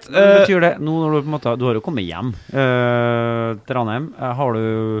 Greit. Betyr det, nå når du på en måte, du har jo kommet hjem til Ranheim, har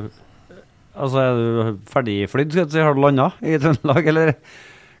du, altså du ferdig flydd, skal du si, har du landet i Trøndelag, eller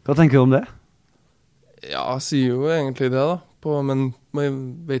hva tenker du om det? Ja, jeg sier jo egentlig det da, men jeg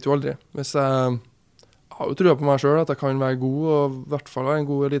vet jo aldri. Hvis jeg har jo troet på meg selv at jeg kan være god, og i hvert fall være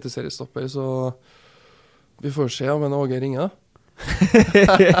en god eliteseriestopper, så vi får se om en Åge ringer da.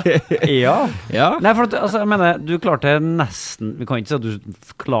 Ja. Nei, for at, altså, jeg mener, du klarte nesten, vi kan ikke si at du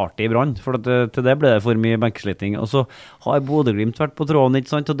klarte det i Brann, for at, til det ble det for mye benkeslitting, og så har Bodø/Glimt vært på tråden,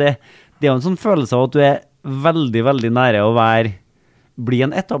 ikke sant, og det er jo en sånn følelse av at du veldig, veldig nære å bli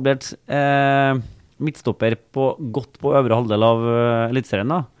en etablert midtstopper godt på øvre halvdel av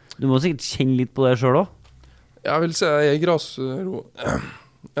elitserien da. Du må sikkert kjenne litt på det selv også. Jeg vil si jeg grasro.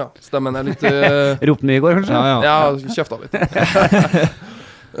 Ja, stemmen litt Ropt mye i går, kanskje? Ja, kjefta litt.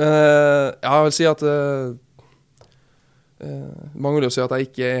 Jeg vil si at mange vil jo si at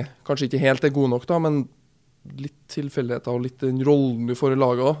jeg kanskje ikke helt god nok da, men litt tilfeldigheter og litt den rollen du får i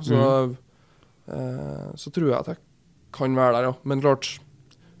laget også, så tror jeg at jeg kan være der, ja. Men klart,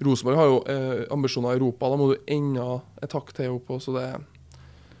 Rosenborg har jo ambisjoner i Europa, da må du enda et hakk til opp på, så det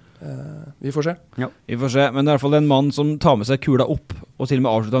vi får se. Ja, vi får se, men det i hvert fall en mann som tar med seg kula opp og til og med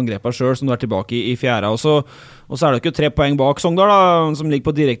avslutter angrepet selv, som du tilbake i fjerde, og så det ikke 3 poeng bak Sogndal da, som ligger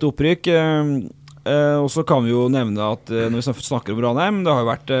på direkte opprykk, og så kan vi jo nevne at når vi snakker om Ranheim, det har jo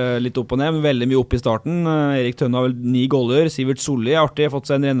vært litt opp og ned, men veldig mye opp i starten. Erik Tønne har vel 9 goller, Sivert Solli artig,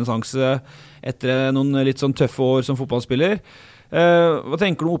 fått seg en renessanse etter noen litt sånn tøffe år som fotballspiller. Hva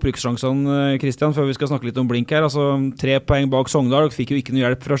tenker du om opprykkssjansene, Kristian, før vi skal snakke litt om blink her? Altså 3 poeng bak Sogndal, dere fikk jo ikke noe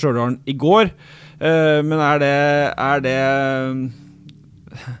hjelp fra Stjørdal i går, men er det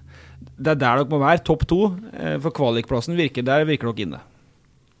der dere må være, topp 2 for kvalikplassen virker dere inne?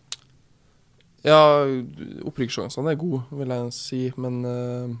 Ja, opprykkssjansene gode, vil jeg si, men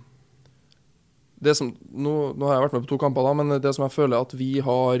det som, nå har jeg vært med på 2 kamper da, men det som jeg føler at vi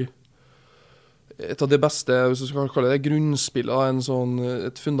har et av det beste, hvis du skal kalle det grunnspillet,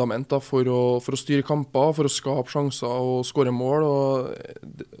 et fundament da, for å styre kamper, for å skape sjanser og skåre mål, og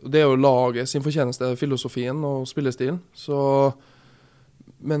det er jo laget sin fortjeneste, filosofien og spillestilen,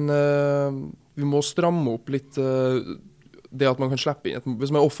 men vi må stramme opp litt det at man kan slippe inn,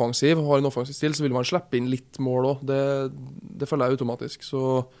 hvis man er offensiv, har en offensiv stil, så vil man slippe inn litt mål også, det føler jeg automatisk,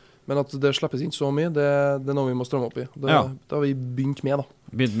 men at det slippes inn så mye, det er noe vi må stramme opp i. Det har vi begynt med da.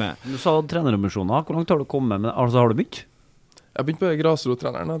 Du sa trenerambisjoner, hvor langt har du kommet med? Altså, har du begynt? Jeg begynte på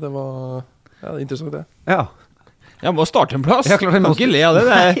grasrottreneren, det var interessant det. Ja. Jeg må starte en plass. Ja, klart, jeg må ikke le av det.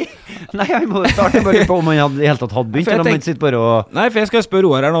 Nei, jeg må starte bare på om man hadde helt tatt begynt, eller om man sitter bare og... Nei, for jeg skal spørre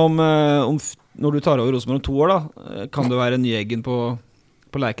Roar her om når du tar over Rosenborg om 2 år da, kan du være Nyeggen på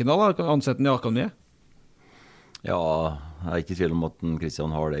Lerkendal da? Ansette den i akademiet? Ja, jeg er ikke i tvil om at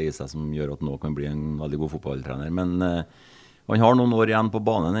Kristian har det i seg som gjør at nå kan bli en veldig god fotballtrener, men han har noen år igjen på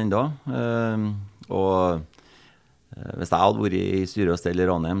banen enda, og hvis jeg hadde vært i styret og stell i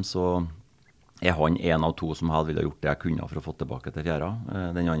Ranheim, så er han en av 2 som jeg ville gjort det jeg kunne for å få tilbake til fjerde.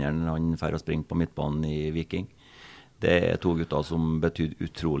 Den andre, han fer å springe på midtbanen i Viking. Det er 2 gutter som betyr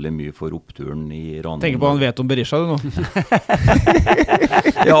utrolig mye for oppturen i Ranheim. Tenker på han vet om Berisha du nå.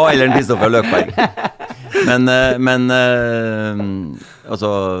 Ja, eller en Kristoffer Løkberg. Men altså,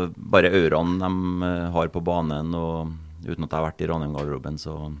 bare ørene de har på banen, og uten at jeg har vært i Ranheim-garderoben,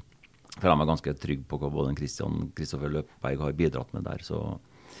 så føler jeg meg ganske trygg på hva både Kristoffer Løkberg har bidratt med der, så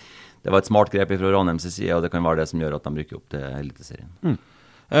det var et smart grep fra Ranheims side, og det kan være det som gjør at de rykker opp til eliteserien.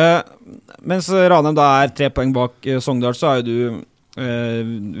 Mens Ranheim da 3 poeng bak Sogndal, så jo du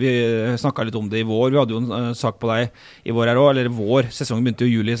vi snakket litt om det i vår. Vi hadde jo en sak på deg i vår her også, eller vår, sesongen begynte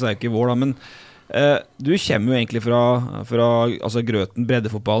jo i juli, så det jo ikke vår da, men Du kommer jo egentlig fra altså Grøten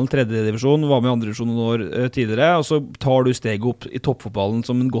breddefotballen, 3. divisjon, var med i 2. divisjon noen år tidligere, og så tar du steget opp i toppfotballen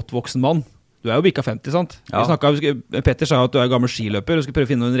som en godt voksen mann. Du jo bikka 50, sant? Ja. Petter sa jo at du gammel skiløper, du skulle prøve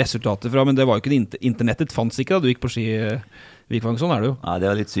å finne noen resultater fra, men det var jo ikke internettet, fanns ikke da du gikk på ski Vikvang, sånn det jo. Nei,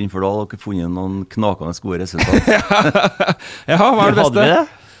 det litt synd, for da hadde dere funnet noen knakende gode resultater. Ja, hva det beste?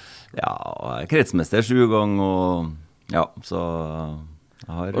 Ja, kretsmester 7 ganger, og ja, så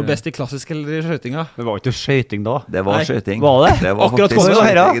Var du best i klassisk eller i skjøtinga? Det var ikke skjøting da. Det var skjøting. Var det? Det var akkurat faktisk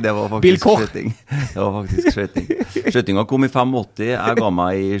skjøting. Det var faktisk skjøting. Det var faktisk skjøting. Skjøtinga kom i 85, jeg ga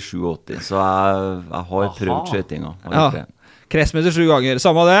meg i 87, så jeg har prøvd skjøtinga. Ja. Kretsmester 7 ganger.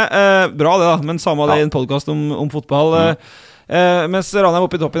 Samme det. Bra det da, men samme det i en podcast om fotball. Mens Ranheim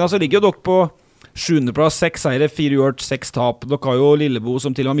oppe i toppen, så ligger jo dere på 7. plass, 6 seire, 4 uavgjort, 6 tap. Dere har jo Lillebo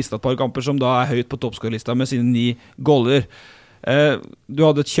som til og med har mistet et par kamper, som da høyt på toppscorerlista med sine 9 goller. Du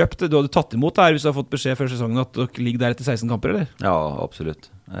hadde tatt imot det her hvis du har fått beskjed før sesongen at dere ligger der etter 16 kamper, eller? Ja,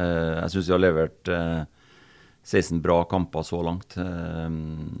 absolutt. Jeg synes vi har levert 16 bra kamper så langt.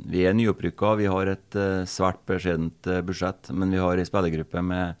 Vi nyopprykket, vi har et svært beskjedent budsjett, men vi har en spillergruppe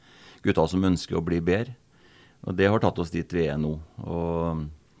med gutter som ønsker å bli bedre, og det har tatt oss dit vi nå. Og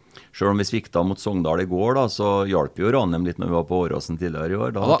selv om vi sviktet mot Sogndal i går, da, så hjalp vi jo Ranheim litt når vi var på Åråsen tidligere i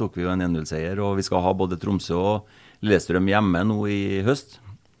år. Da tok vi jo en 1-0-seier, og vi skal ha både Tromsø og Lillestrøm hjemme nå i høst.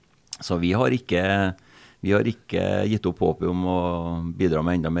 Så vi har ikke gitt opp håpet om å bidra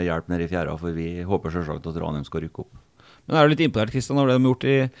med enda mer hjelp nede i fjæra, for vi håper selvsagt at Ranheim skal rykke opp. Men du litt imponert, Kristian, over det de har gjort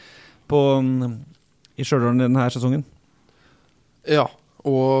i Stjørdal denne sesongen? Ja,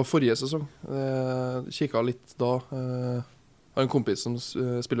 og forrige sesong. Kikket litt da. Jeg har en kompis som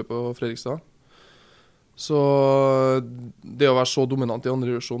spiller på Fredrikstad. Så det å være så dominant i 2.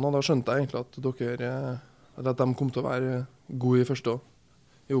 divisjon, da skjønte jeg egentlig at de kom til å være gode i første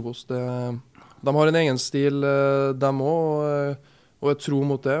i Obos. De har en egen stil, de også, og er tro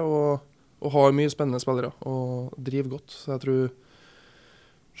mot det, og har mye spennende spillere, og driver godt. Så jeg tror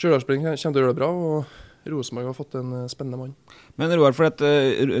Stjørdalsspring kommer til å gjøre det bra, og Rosenborg har fått en spennende mann. Men Roar, for at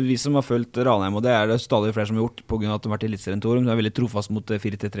vi som har følt Ranheim, og det det stadig flere som har gjort, på grunn av at de har vært i Eliteserien 2, de veldig trofast mot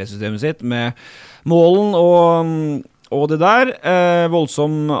 4-3-systemet sitt, med målen og det der,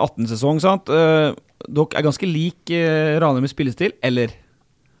 voldsom 18-sesong, sant? Dere ganske lik Ranheim i spillestil, eller?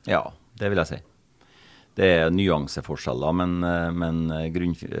 Ja, det vil jeg si. Det nyanseforskjeller, men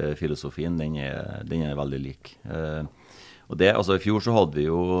grunnfilosofien, den er veldig lik. Og i fjor så hadde vi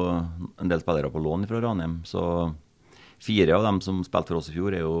jo en del spillere på lån fra Ranheim, så 4 av dem som spilte for oss i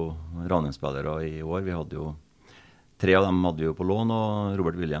fjor jo Ranheim-spillere i år. Vi hadde jo 3 av dem hadde vi jo på lån, og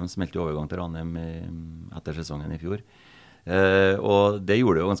Robert Williams meldte overgang til Ranheim etter sesongen i fjor. Og det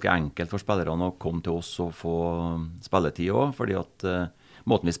gjorde det jo ganske enkelt for spillerne å komme til oss og få spilletid også, fordi at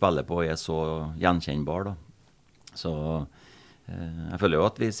måten vi spiller på så gjenkjennbar da. Så jeg føler jo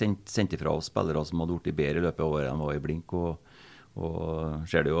at vi sendte fra oss spillere som hadde gjort det bedre i løpet av året enn var i blink, og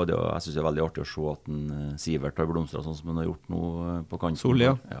ser det jo, jeg synes det er veldig artig å se at Sivert har blomstret sånn som han har gjort nå på kanten. Solli,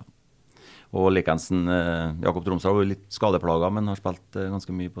 ja. Og likensen, Jakob Tromsø var jo litt skadeplaget, men har spilt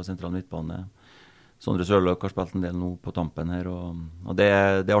ganske mye på sentral midtbane. Sondre Sørløk har spilt en del nå på tampen her, og det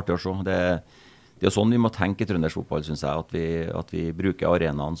er artig å se. Det er jo sånn vi må tenke i trøndersk fotball, synes jeg, at vi bruker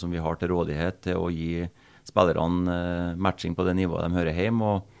arenaen som vi har til rådighet til å gi spillerne matching på det nivået de hører hjem,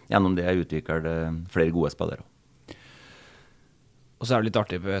 og gjennom det utvikler det flere gode spillere. Og så det litt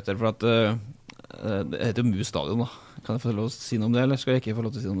artig, Peter, for at det heter jo Mus Stadion da. Kan jeg få lov til å si noe om det, eller skal jeg ikke få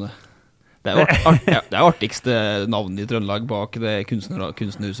lov til å si noe om det? Det er artigste navnet i Trøndelag bak det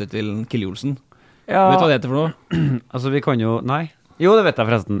kunstnerhuset til Kili Olsen. Ja. Vet du hva det heter for noe? Altså, vi kan jo... Nei. Jo, det vet jeg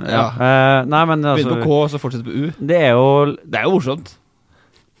forresten. Ja. Nei, men altså... Begynner på K, så fortsetter på U. Det er jo morsomt.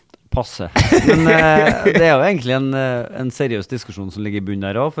 Passe. Men det er jo egentlig en seriøs diskusjon som ligger i bunnen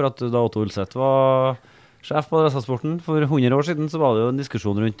der også, for at da Otto Ulseth var sjef på Adressasporten for 100 år siden, så var det jo en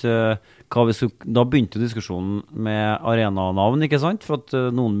diskusjon rundt hva vi skulle... Da begynte jo diskusjonen med arenanavn, ikke sant? For at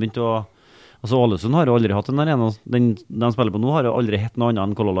noen begynte å... Altså, Ålesund har jo aldri hatt en arena. Den de spiller på nå har jo aldri hett noe annet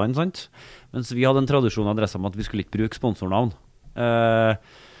enn Color Line, sant? Mens vi hadde en tradisjon av Adressa med at vi skulle ikke bruke sponsornavn.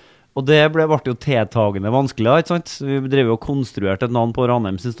 Og det ble jo tiltagende vanskelig, ikke sant? Vi drev jo og konstruerte et navn på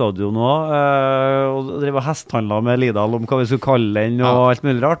Ranheim sin stadion nå, og drev og hesthandlet med Lidal om hva vi skulle kalle den, og alt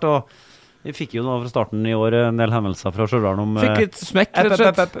mulig rart, og vi fikk jo nå fra starten i år en del henvendelser fra Stjørdal om... Fikk et smekk, rett og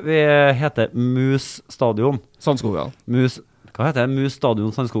slett. Vi heter Mus Stadion. Sandskogan. Hva heter det? Mus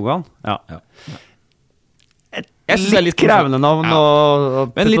Stadion Sandskogan? Ja. litt krevende navn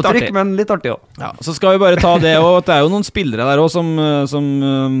og men litt artig. Men litt artig også. Ja, så skal vi bare ta det, og at det er jo noen spillere der også som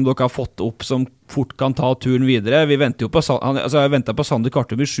dere har fått opp, som fort kan ta turen videre. Vi venter jo på, jeg ventet på Sander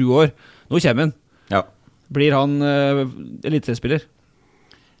Kartum i 7 år. Nå kommer han. Ja. Blir han eliteseriespiller?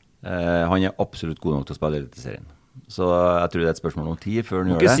 Han er absolutt god nok til å spille eliteserien. Så jeg tror det er et spørsmål om tid før han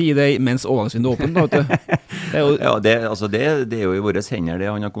gjør det. Du må ikke si det mens overgangsvinduet er åpent, vet du. Det er jo, ja, det er jo i våre hender det.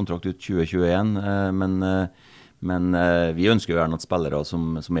 Han har kontrakt ut 2021, men vi ønsker jo gjerne at spillere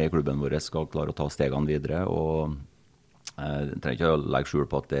som er i klubben vår skal klare å ta stegene videre, og jeg trenger ikke å legge skjul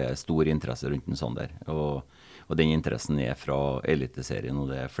på at det er stor interesse rundt en Sander, og den interessen er fra eliteserien, og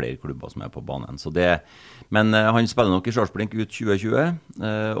det er flere klubber som er på banen. Men han spiller nok i Sarpsborg ut 2020,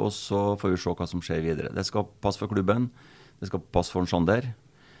 og så får vi se hva som skjer videre. Det skal passe for klubben, det skal passe for en Sander,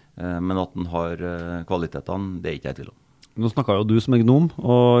 men at han har kvalitetene, det er ikke jeg tvil om. Nå snakket jo du som er gnom,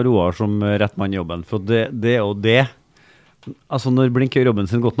 og Roar som rett mann i jobben, for det er jo det. Altså når Blink gjør jobben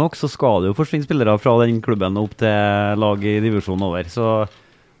sin godt nok, så skal det jo forsvinne spillere fra den klubben opp til lag i divisjonen over, så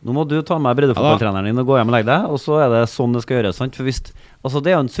nå må du ta med breddefotballtreneren din og gå hjem og legge deg, og så er det sånn det skal gjøres, sant? For altså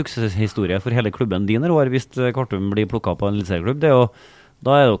det er jo en suksesshistorie for hele klubben din, Roar, hvis Kartum blir plukket på en eliteserieklubb.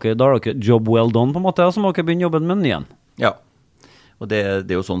 Da er dere job well done på en måte, og så må dere begynne jobben med en ny igjen. Ja, og det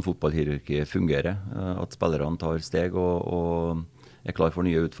er jo sånn fotballhierarki fungerer, at spillerne tar steg og er klar for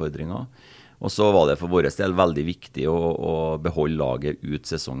nye utfordringer. Og så var det for vår del veldig viktig å beholde laget ut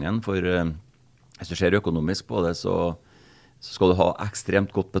sesongen, for hvis du ser økonomisk på det, så skal du ha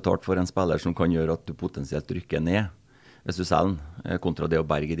ekstremt godt betalt for en spiller som kan gjøre at du potensielt rykker ned hvis du selger den, kontra det å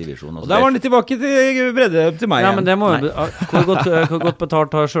berge i divisjonen. Og der var han litt tilbake til bredde til meg. Ja, men det må jo, hvor godt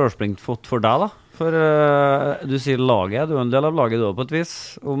betalt har Sarpsborg fått for deg da? For du sier laget, du er en del av laget da på et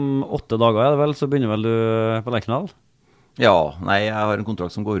vis. Om 8 dager er det vel, så begynner vel du på Lerkendal? Ja, nei, jeg har en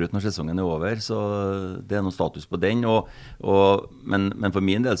kontrakt som går ut når sesongen er over, så det er noe status på den. Men for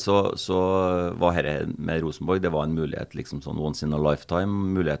min del så var dette med Rosenborg, det var en mulighet, liksom sånn once in a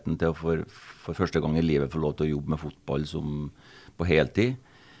lifetime, muligheten til å for første gang i livet få lov til å jobbe med fotball på heltid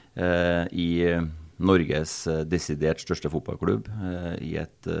i Norges desidert største fotballklubb, i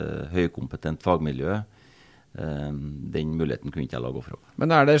et høykompetent fagmiljø. Den muligheten kunne ikke jeg lage fra.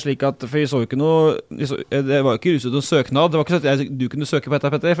 Men er det slik at, for vi så jo ikke noe, det var jo ikke ruset noe søknad, det var ikke sånn at du kunne søke på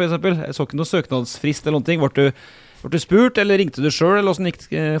etter Petter, for eksempel. Jeg så ikke noe søknadsfrist eller noen ting. Ble du spurt, eller ringte du selv, eller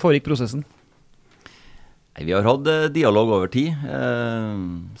hvordan foregikk prosessen? Nei, vi har hatt dialog over tid.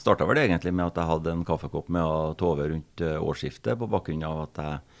 Startet vel egentlig med at jeg hadde en kaffekopp med Tove rundt årsskiftet, på bakgrunn av at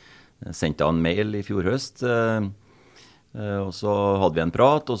jeg sendte en mail i fjor høst. Og så hadde vi en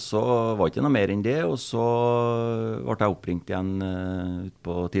prat, og så var det ikke noe mer enn det, og så ble jeg oppringt igjen ut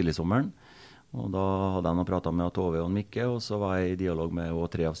på tidlig sommeren, og da hadde jeg pratet med Tove og Mikke, og så var jeg i dialog med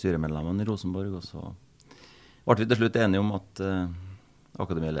 3 av styremedlemmene i Rosenborg, og så ble vi til slutt enige om at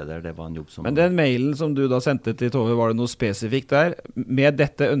akademileder, det var en jobb som... Men den mailen som du da sendte til Tove, var det noe spesifikt der? Med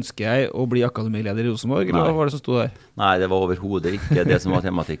dette ønsker jeg å bli akademileder i Rosenborg, eller hva var det som stod der? Nei, det var overhodet ikke det som var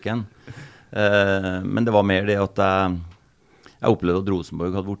tematikken. Men det var mer det at jeg opplevde at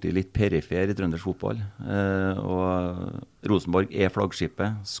Rosenborg hadde vært litt perifer i trøndersk fotball, og Rosenborg er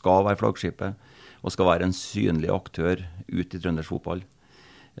flaggskipet, skal være flaggskipet, og skal være en synlig aktør ut i trøndersk fotball.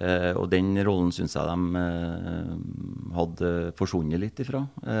 Og den rollen synes jeg de hadde forsvunnet litt ifra.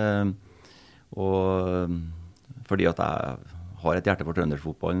 Og fordi at jeg har et hjerte for trøndersk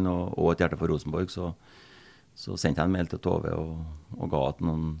fotballen og et hjerte for Rosenborg, så sendte jeg en mail til Tove og ga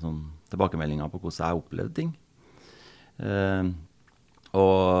noen sånn tilbakemeldinger på hvordan jeg opplevde ting.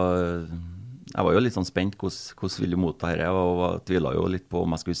 Og jeg var jo litt sånn spent hvordan ville du motta dette, og tvilet jo litt på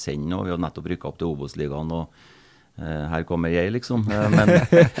om jeg skulle sende noe. Vi hadde nettopp rykket opp til Obos-ligaen, og her kommer jeg liksom.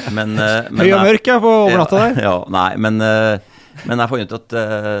 Men høy og mørk på overnatta der. Ja, nei, men jeg fant ut at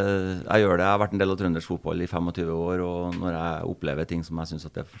jeg gjør det. Jeg har vært en del av trøndersk fotball i 25 år, og når jeg opplever ting som jeg synes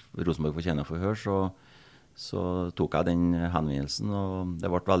at Rosenborg fortjener for å høre, så tok jeg den henvendelsen, og det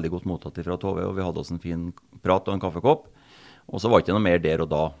ble veldig godt mottatt fra Tove, og vi hadde også en fin prat og en kaffekopp, og så var det ikke noe mer der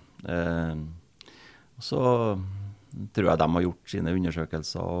og da. Så tror jeg de har gjort sine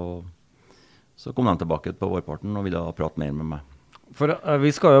undersøkelser, og så kom de tilbake på vårparten og ville prate mer med meg. For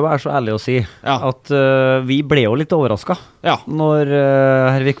vi skal jo være så ærlige å si at vi ble jo litt overrasket når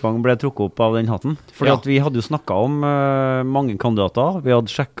herr Vikvang ble trukket opp av den hatten. Fordi at vi hadde jo snakket om mange kandidater, vi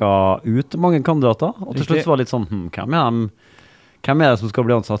hadde sjekket ut mange kandidater, og til slutt var det litt sånn, hvem er det som skal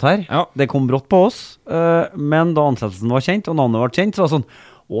bli ansatt her? Ja. Det kom brått på oss, men da ansettelsen var kjent, og navnet var kjent, så var det sånn,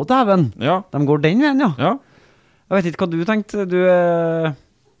 å dæven, de går den veien, ja. Jeg vet ikke hva du tenkte,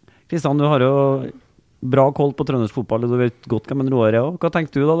 Kristian, du har jo bra koll på trøndersk fotball, og du vet godt hvem en Roar er også. Hva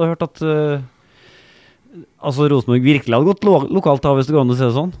tenkte du da du hørte at Altså Rosenborg virkelig hadde gått lokalt av, hvis det går an å si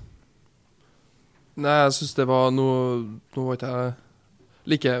det sånn? Nei, jeg synes det var nå var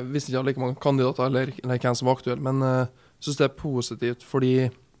ikke jeg visste ikke like mange kandidater eller hvem som var aktuelle, men jeg synes det positivt fordi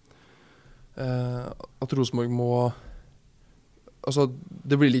at Rosenborg må altså,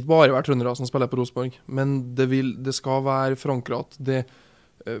 det vil ikke bare være trøndere som spiller på Rosenborg, men det skal være forankret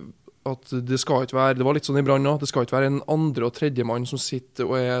at det skal ikke være, det var litt sånn i Brann også, det skal ikke være en andre- og tredjemann som sitter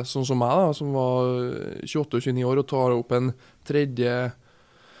og sånn som meg da, som var 28 og 29 år og tar opp en tredje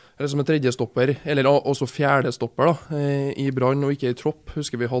stopper, eller også fjerde stopper da, i Brann og ikke i tropp.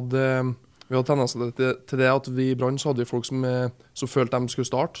 Husker vi hadde tendenser til det at vi i Brann så hadde vi folk som følte de skulle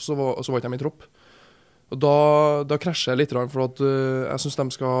starte, så var ikke de i tropp. Og da krasjer jeg litt, for at jeg synes de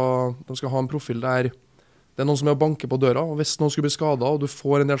skal ha en profil der det noen som å banke på døra, og hvis noen skulle bli skadet, og du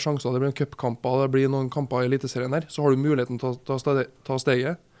får en del sjanser, det blir en cupkamper, det blir noen kamper i eliteserien der, så har du muligheten til å ta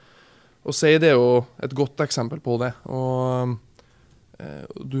steget. Og si det jo et godt eksempel på det. Og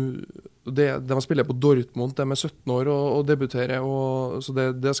de spiller på Dortmund, de 17 år og debuterer, så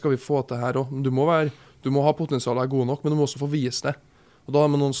det skal vi få til her også. Du må ha potensialet god nok, men du må også få vise det. Og da er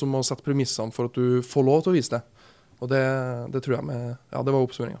det noen som må sette premissene for at du får lov til å vise det. Og det tror jeg det var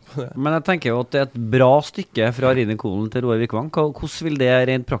oppsummeringen på det. Men jeg tenker jo at det er et bra stykke fra Rine Kolen til Roar Vikvang. Hvordan vil det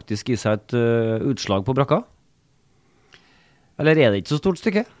rent praktisk gi seg et utslag på brakka? Eller er det ikke så stort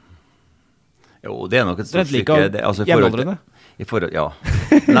stykke? Jo, det er nok et stort stykke. Altså, ja. Men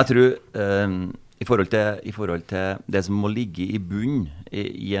jeg tror i forhold til det som må ligge i bunn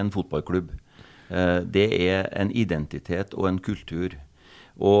i en fotballklubb, det er en identitet og en kultur.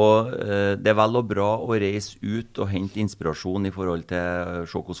 Og det er vel og bra å reise ut og hente inspirasjon i forhold til å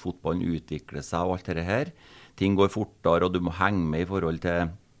se hvordan fotballen utvikler seg og alt dette her. Ting går fortere, og du må henge med i forhold til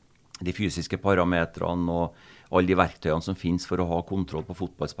de fysiske parametrene og alle de verktøyene som finnes for å ha kontroll på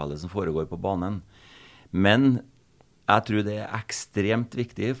fotballspillet som foregår på banen. Men jeg tror det er ekstremt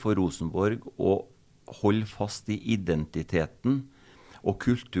viktig for Rosenborg å holde fast i identiteten og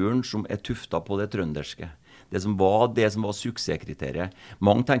kulturen som er tuftet på det trønderske. Det som var suksesskriteriet.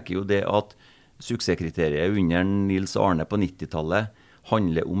 Mange tenker jo det at suksesskriteriet under Nils Arne på 90-tallet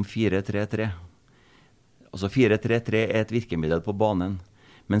handler om 4-3-3. Altså 4-3-3 er et virkemiddel på banen.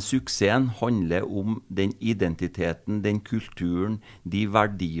 Men suksessen handler om den identiteten, den kulturen, de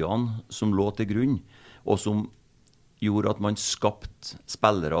verdiene som lå til grunn, og som gjorde at man skapte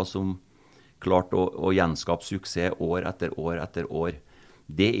spillere som klarte å gjenskape suksess år etter år etter år.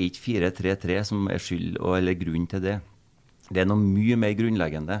 Det er ikke 4-3-3 som er skyld eller grunn til det. Det er noe mye mer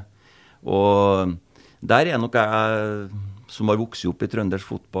grunnleggende. Og der er nok jeg som har vokset opp i trøndersk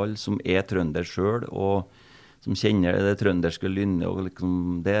fotball, som er trønder selv, og som kjenner det trønderske lynnet. Og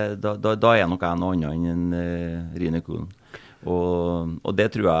liksom da er nok jeg noe annet enn Rine Kolen. Og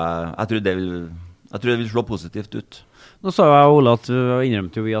det tror jeg tror det vil slå positivt ut. Nå sa jeg, Ola, at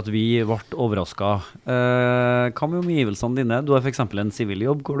innrømte jo vi at vi ble overrasket. Hva med omgivelsene dine? Du har for eksempel en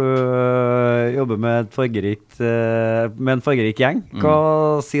siviljobb hvor du jobber med en fargerik gjeng.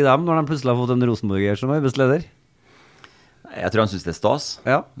 Hva sier de når de plutselig har fått en Rosenborger som arbeidsleder? Jeg tror han synes det er stas.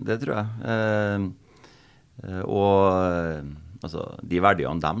 Ja. Det tror jeg. Og altså, de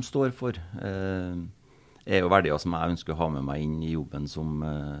verdiene de står for, er jo verdier som jeg ønsker å ha med meg inn i jobben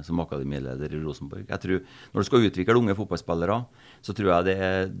som akademileder i Rosenborg. Jeg tror, når du skal utvikle unge fotballspillere, så tror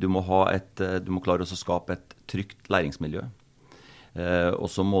jeg du må klare å skape et trygt læringsmiljø. Og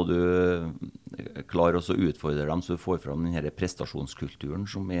så må du klare å utfordre dem så du får fram denne prestasjonskulturen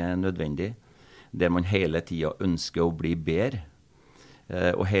som er nødvendig, der man hele tiden ønsker å bli bedre,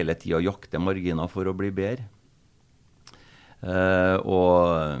 og hele tiden jakte marginer for å bli bedre.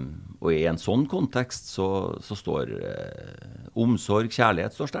 Og i en sånn kontekst så står omsorg,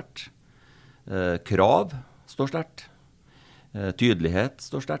 kjærlighet står sterkt. Krav står sterkt. Tydelighet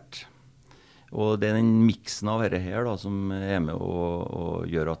står sterkt. Og det er den miksen av dette her da, som er med å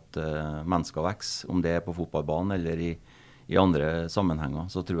gjøre at mennesker vokser, om det er på fotballbanen eller i andre sammenhenger.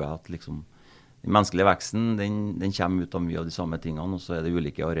 Så tror jeg at liksom, den menneskelige veksten den kommer ut av mye av de samme tingene, og så er det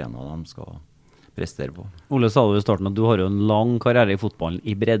ulike arenaer de skal prestere på. Ole, sa du i starten at du har jo en lang karriere i fotballen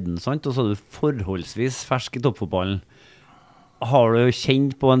i bredden, sant? Og så er du forholdsvis fersk i toppfotballen. Har du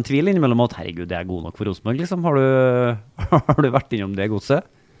kjent på en tvil innimellom at herregud, det er god nok for Rosenborg, liksom? Har du vært innom det godset?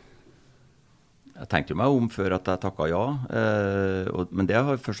 Jeg tenkte jo meg om før at jeg takket ja, men det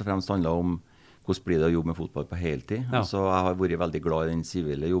har først og fremst handlet om hvordan blir det å jobbe med fotball på heltid. Ja. Altså, jeg har vært veldig glad i den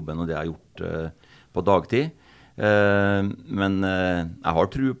sivile jobben og det jeg har gjort på dagtid. Men jeg har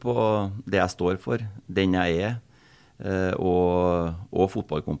tro på det jeg står for, den jeg er, og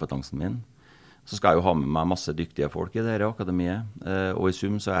fotballkompetansen min. Så skal jeg jo ha med meg masse dyktige folk i dette akademiet, og i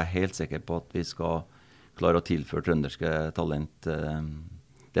sum så er jeg helt sikker på at vi skal klare å tilføre trønderske talent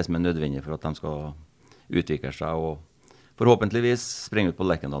det som nødvendig for at de skal utvikle seg og forhåpentligvis sprenge ut på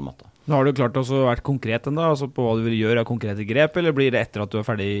Lerkendal-matta. Har du klart å være konkret enda, altså på hva du vil gjøre av konkrete grep, eller blir det etter at du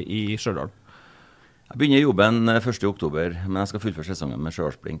ferdig i Stjørdal? Jeg begynner jobben 1. oktober, men jeg skal fullføre sesongen med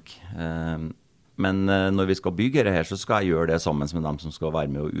Stjørdalsblink. Men når vi skal bygge det her, så skal jeg gjøre det sammen med dem som skal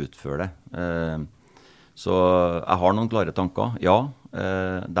være med å utføre det. Så jeg har noen klare tanker. Ja,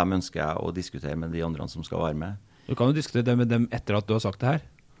 dem ønsker jeg å diskutere med de andre som skal være med. Du kan jo diskutere det med dem etter at du har sagt det her.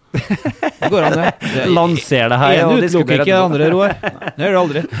 Det går an det. Lanser det her og diskuterer ikke andre, Roar. Det gjør det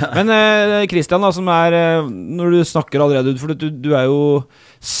aldri. Men Kristian, da, som når du snakker allerede, for du jo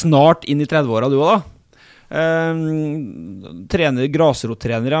snart inn i 30-åra du også da.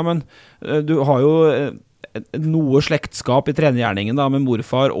 Grasrottrener, ja, men du har jo noe slektskap i trenergjerningen da, med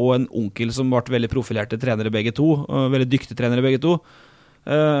morfar og en onkel som ble veldig profilerte trenere begge to, veldig dyktige trenere begge to.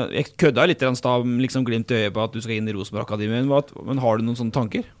 Jeg kødda litt liksom glimt i øyet på at du skal inn i Rosenborg-akademien, men har du noen sånne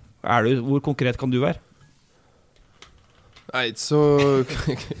tanker? Hvor konkret kan du være? Nei, ikke så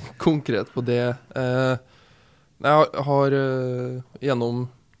konkret på det. Jeg har gjennom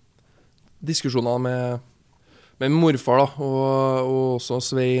diskusjoner med morfar da, og også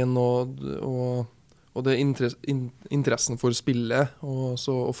Svein og det interessen for spillet og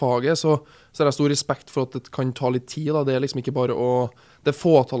faget, så har jeg stor respekt for at det kan ta litt tid da. Det liksom ikke bare det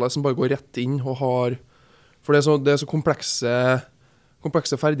fåtallet som bare går rett inn og har, for det er så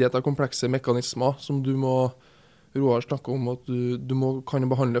komplekse ferdigheter, komplekse mekanismer som du må, Roar snakke om at du kan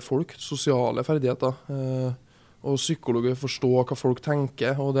behandle folk, sosiale ferdigheter, og psykologer forstå hva folk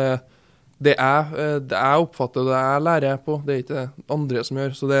tenker, og det jeg oppfatter, det jeg lærer på, det er ikke andre som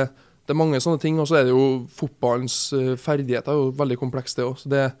gjør, så det er mange sånne ting, og så er det jo fotballens ferdigheter jo veldig komplekst det også, så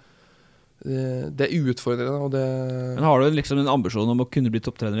det er utfordrende, og det... Men har du liksom en ambisjon om å kunne bli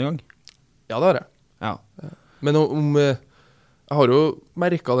topptrener i gang? Ja, det har jeg. Ja. Men jeg har jo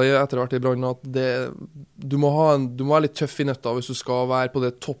merket det etter hvert i Brann at du må være litt tøff i nøtta hvis du skal være på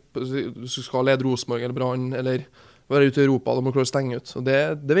det topp, hvis du skal lede Rosenborg eller Brann, eller være ute i Europa, da må du klare å stenge ut. Og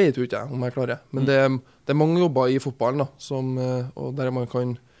det vet jo ikke jeg om jeg klarer. Men det er mange jobber i fotballen da, og der man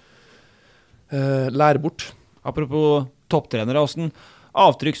kan lære bort. Apropos topptrenere, hvordan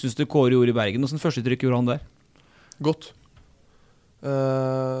avtrykk synes du Kåre gjorde i Bergen? Hvordan første trykk gjorde han der? Godt.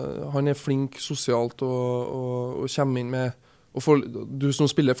 Han er flink sosialt og kommer inn med du som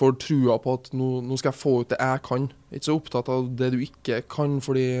spiller får trua på at nå skal jeg få ut det jeg kan. Ikke så opptatt av det du ikke kan,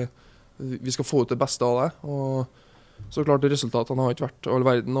 fordi vi skal få ut det beste av det. Og så klart resultatene har ikke vært all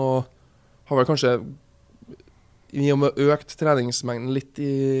verden, og har vel kanskje i og med økt treningsmengden litt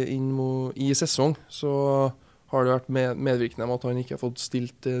i sesong, så har det vært medvirkende med at han ikke har fått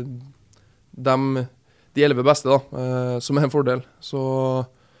stilt de 11 beste da, som er en fordel.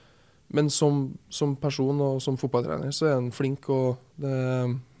 Men som person og som fotballtrener så er han flink, og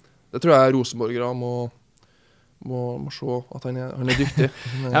det tror jeg Rosenborgere må se at han er dyktig.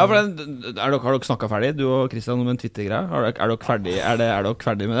 Ja, for har dere snakket ferdig, du og Kristian, om en Twitter-greie? Er dere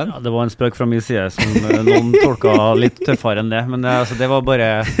ferdig med den? Ja, det var en spøk fra min side som noen tolket litt tøffere enn det, men det var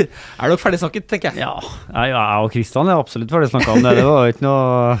bare... Er dere ferdig snakket, tenker jeg? Ja, jeg og Kristian er absolutt ferdig snakket om det. Det var ikke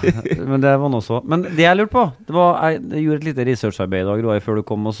noe... Men det var noe så. Men det jeg lurte på, jeg gjorde et lite researcharbeid i dag, Roar, før du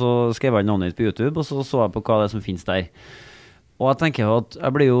kom, og så skrev jeg navnet ditt på YouTube, og så jeg på hva det er som finnes der. Og jeg tenker at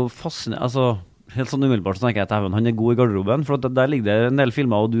jeg blir jo fascinert, altså... Helt sånn umiddelbart så tenker jeg at han er god i garderoben, for der ligger det en del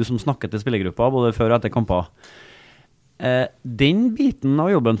filmer, og du som snakker til spillergruppa, både før og etter kamper. Den biten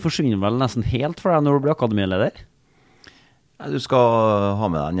av jobben forsvinner vel nesten helt for deg når du blir akademileder? Du skal ha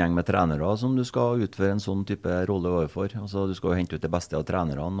med deg en gjeng med trenere som du skal utføre en sånn type rolle overfor. Altså, du skal jo hente ut det beste av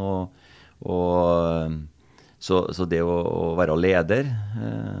trenerne, så det å være leder,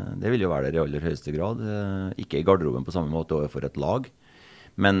 det vil jo være det i aller høyeste grad. Ikke i garderoben på samme måte overfor et lag,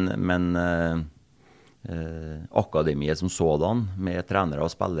 men akademiet som sådan med trenere og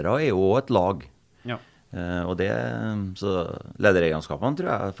spillere er jo et lag. Ja. Så lederegenskapene tror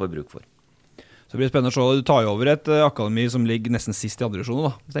jeg får bruk for. Så det blir spennende å se. Du tar jo over et akademi som ligger nesten sist i andre divisjon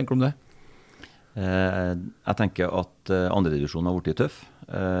da. Hva tenker du om det? Jeg tenker at andre divisjon har vært tøff.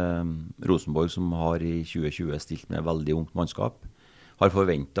 Rosenborg, som har i 2020 stilt med veldig ungt mannskap, har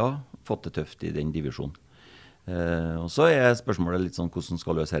forventet fått det tøft i den divisjonen. Og så er spørsmålet litt sånn hvordan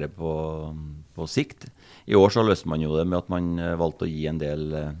skal løse dette på sikt. I år så løste man jo det med at man valgte å gi en del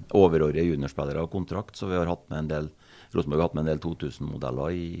overårige juniorspillere kontrakt, så vi har hatt med Rosenborg har hatt med en del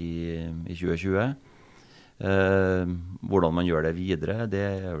 2000-modeller i 2020. Hvordan man gjør det videre, det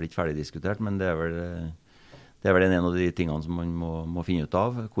er vel ikke ferdig diskutert, men det er vel en av de tingene som man må finne ut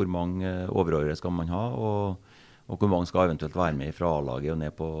av. Hvor mange overårige skal man ha, og hvor mange skal eventuelt være med fra A-laget og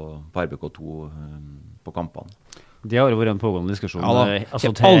ned på RBK2 på kampene. Det har jo vært en pågående diskusjon.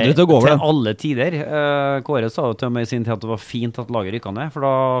 Altså, aldri til å gå over til alle tider. Kåre sa jo til meg i sin tid at det var fint at laget rykket ned, for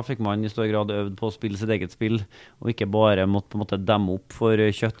da fikk man i stor grad øvd på å spille sitt eget spill, og ikke bare måtte på en måte demme opp for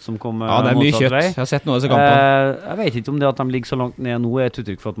kjøtt som kom det er mye kjøtt. Jeg har sett noe av disse kampene. Jeg vet ikke om det at de ligger så langt ned nå er et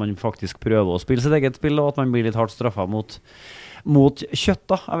uttrykk for at man faktisk prøver å spille sitt eget spill, og at man blir litt hardt straffet mot kjøtt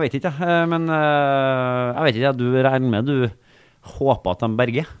da. Jeg vet ikke, men jeg vet ikke, du regner med, du håper at de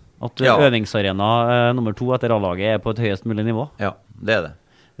berger. At øvingsarena nummer 2 etter A-laget på et høyest mulig nivå. Ja, det er det.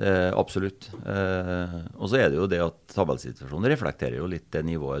 Absolutt. Og så er det jo det at tabellsituasjonen reflekterer jo litt det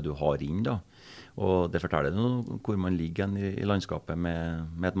nivået du har inn da. Og det forteller noe hvor man ligger i landskapet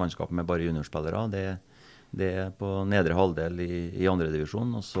med et mannskap med bare juniorspillere. Det er på nedre halvdel i andre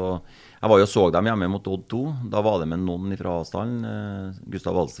divisjon. Og så, jeg var jo og så dem hjemme mot Odd 2. Da var det med noen fra Avsdalen.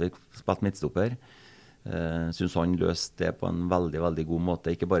 Gustav Valsvik spilte midtstopper. Synes han løste det på en veldig, veldig god måte,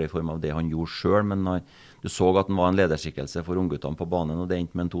 ikke bare i form av det han gjorde selv, men du så at han var en lederskikkelse for ungguttene på banen, og det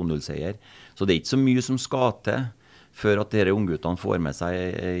endte med en 2-0-seier. Så det er ikke så mye som skal til før at disse ungguttene får med seg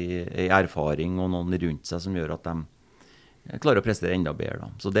en erfaring og noen rundt seg som gjør at de klarer å prestere enda bedre.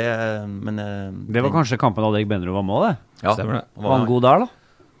 Da. Så det, det var kanskje kampen Alrik Benro var med, det? Ja, stemmer det. Var han god der da?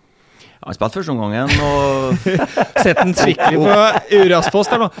 Han spilte første omgangen og sett den skikkelig på Uraspost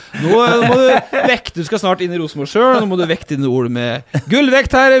her nå. Nå må du vekk, du skal snart inn i Rosenborg selv. Nå må du vekk dine ord med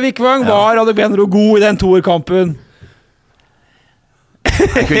gullvekt her, Vikvang. Var Alrik Benro god i den toerkampen?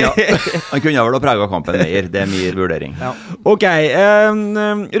 Han kunne vel ha preget kampen mer, det er min vurdering. Ja. Ok,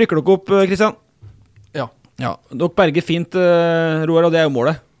 rykker dere opp, Kristian? Ja. Dere berger fint, Roar, og det er jo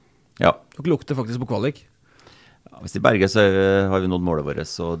målet. Ja. Dere lukter faktisk på kvalik. Hvis de berger, så har vi nådd målet vårt,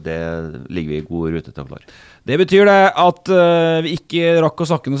 så det ligger vi i god rute til å klare. Det betyr det at vi ikke rakk å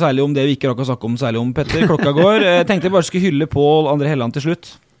snakke noe særlig om det vi ikke rakk å snakke om særlig om, Petter. Klokka går. Jeg tenkte jeg bare skulle hylle Pål André Helland til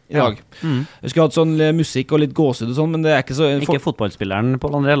slutt i dag. Jeg skulle hatt sånn musikk og litt gåsehud og sånn, men det er ikke så... Ikke fotballspilleren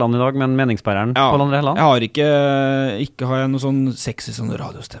Pål André Helland i dag, men meningsbæreren Pål André Helland. Jeg har jeg noe sånn sexy sånn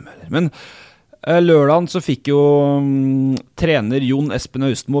radiostemme heller. Men lørdagen så fikk jo trener Jon Espen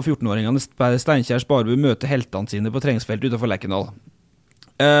Austmo og 14-åringene Steinkjer Sparbu møte heltene sine på treningsfeltet utenfor Lerkendal.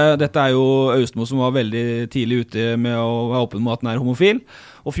 Dette er jo Austmo som var veldig tidlig ute med å være åpen med at han er homofil,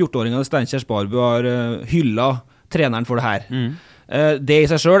 og 14-åringene Steinkjer Sparbu har hyllet treneren for det her. Det i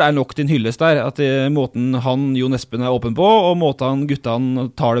seg selv er nok til en hyllest der, at måten Jon Espen er åpen på, og måten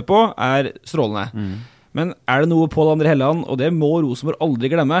guttene tar det på, er strålende. Men er det noe Pål André Helland, og det må Rosenborg aldri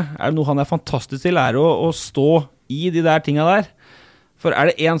glemme, er det noe han er fantastisk til, er å stå i de der tingene der. For er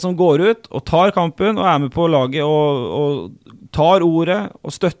det en som går ut og tar kampen og er med på laget og tar ordet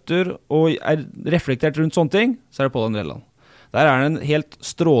og støtter og er reflektert rundt sånne ting, så er det Pål André Helland. Der er han en helt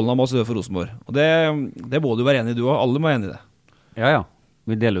strålende ambassadør for Rosenborg. Og det må du være enig i, du også. Alle må være enig i det. Ja.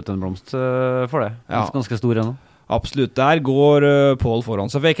 Vi deler ut en blomst for det. Ganske stor ennå. Absolutt. Der går Pål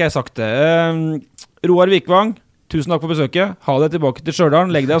foran. Så fikk jeg sagt det. Roar Vikvang, tusen takk for besøket. Ha deg tilbake til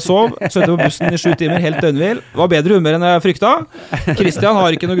Stjørdal. Legg deg og sov. Søtte på bussen i 7 timer, helt døgnvill. Var bedre humør enn jeg fryktet. Kristian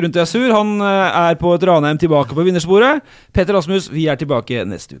har ikke noe grunn til å være sur. Han er på et Ranheim tilbake på vinnersporet. Petter Rasmus, vi er tilbake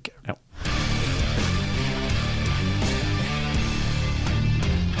neste uke. Ja.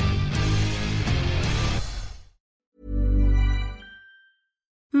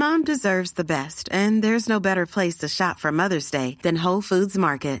 Mom deserves the best, and there's no better place to shop for Mother's Day than Whole Foods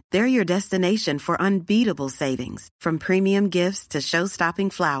Market. They're your destination for unbeatable savings, from premium gifts to show-stopping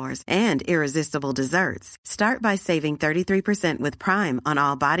flowers and irresistible desserts. Start by saving 33% with Prime on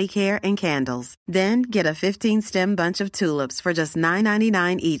all body care and candles. Then get a 15-stem bunch of tulips for just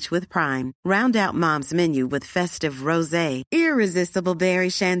 $9.99 each with Prime. Round out Mom's menu with festive rosé, irresistible berry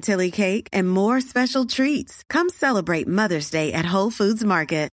chantilly cake, and more special treats. Come celebrate Mother's Day at Whole Foods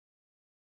Market.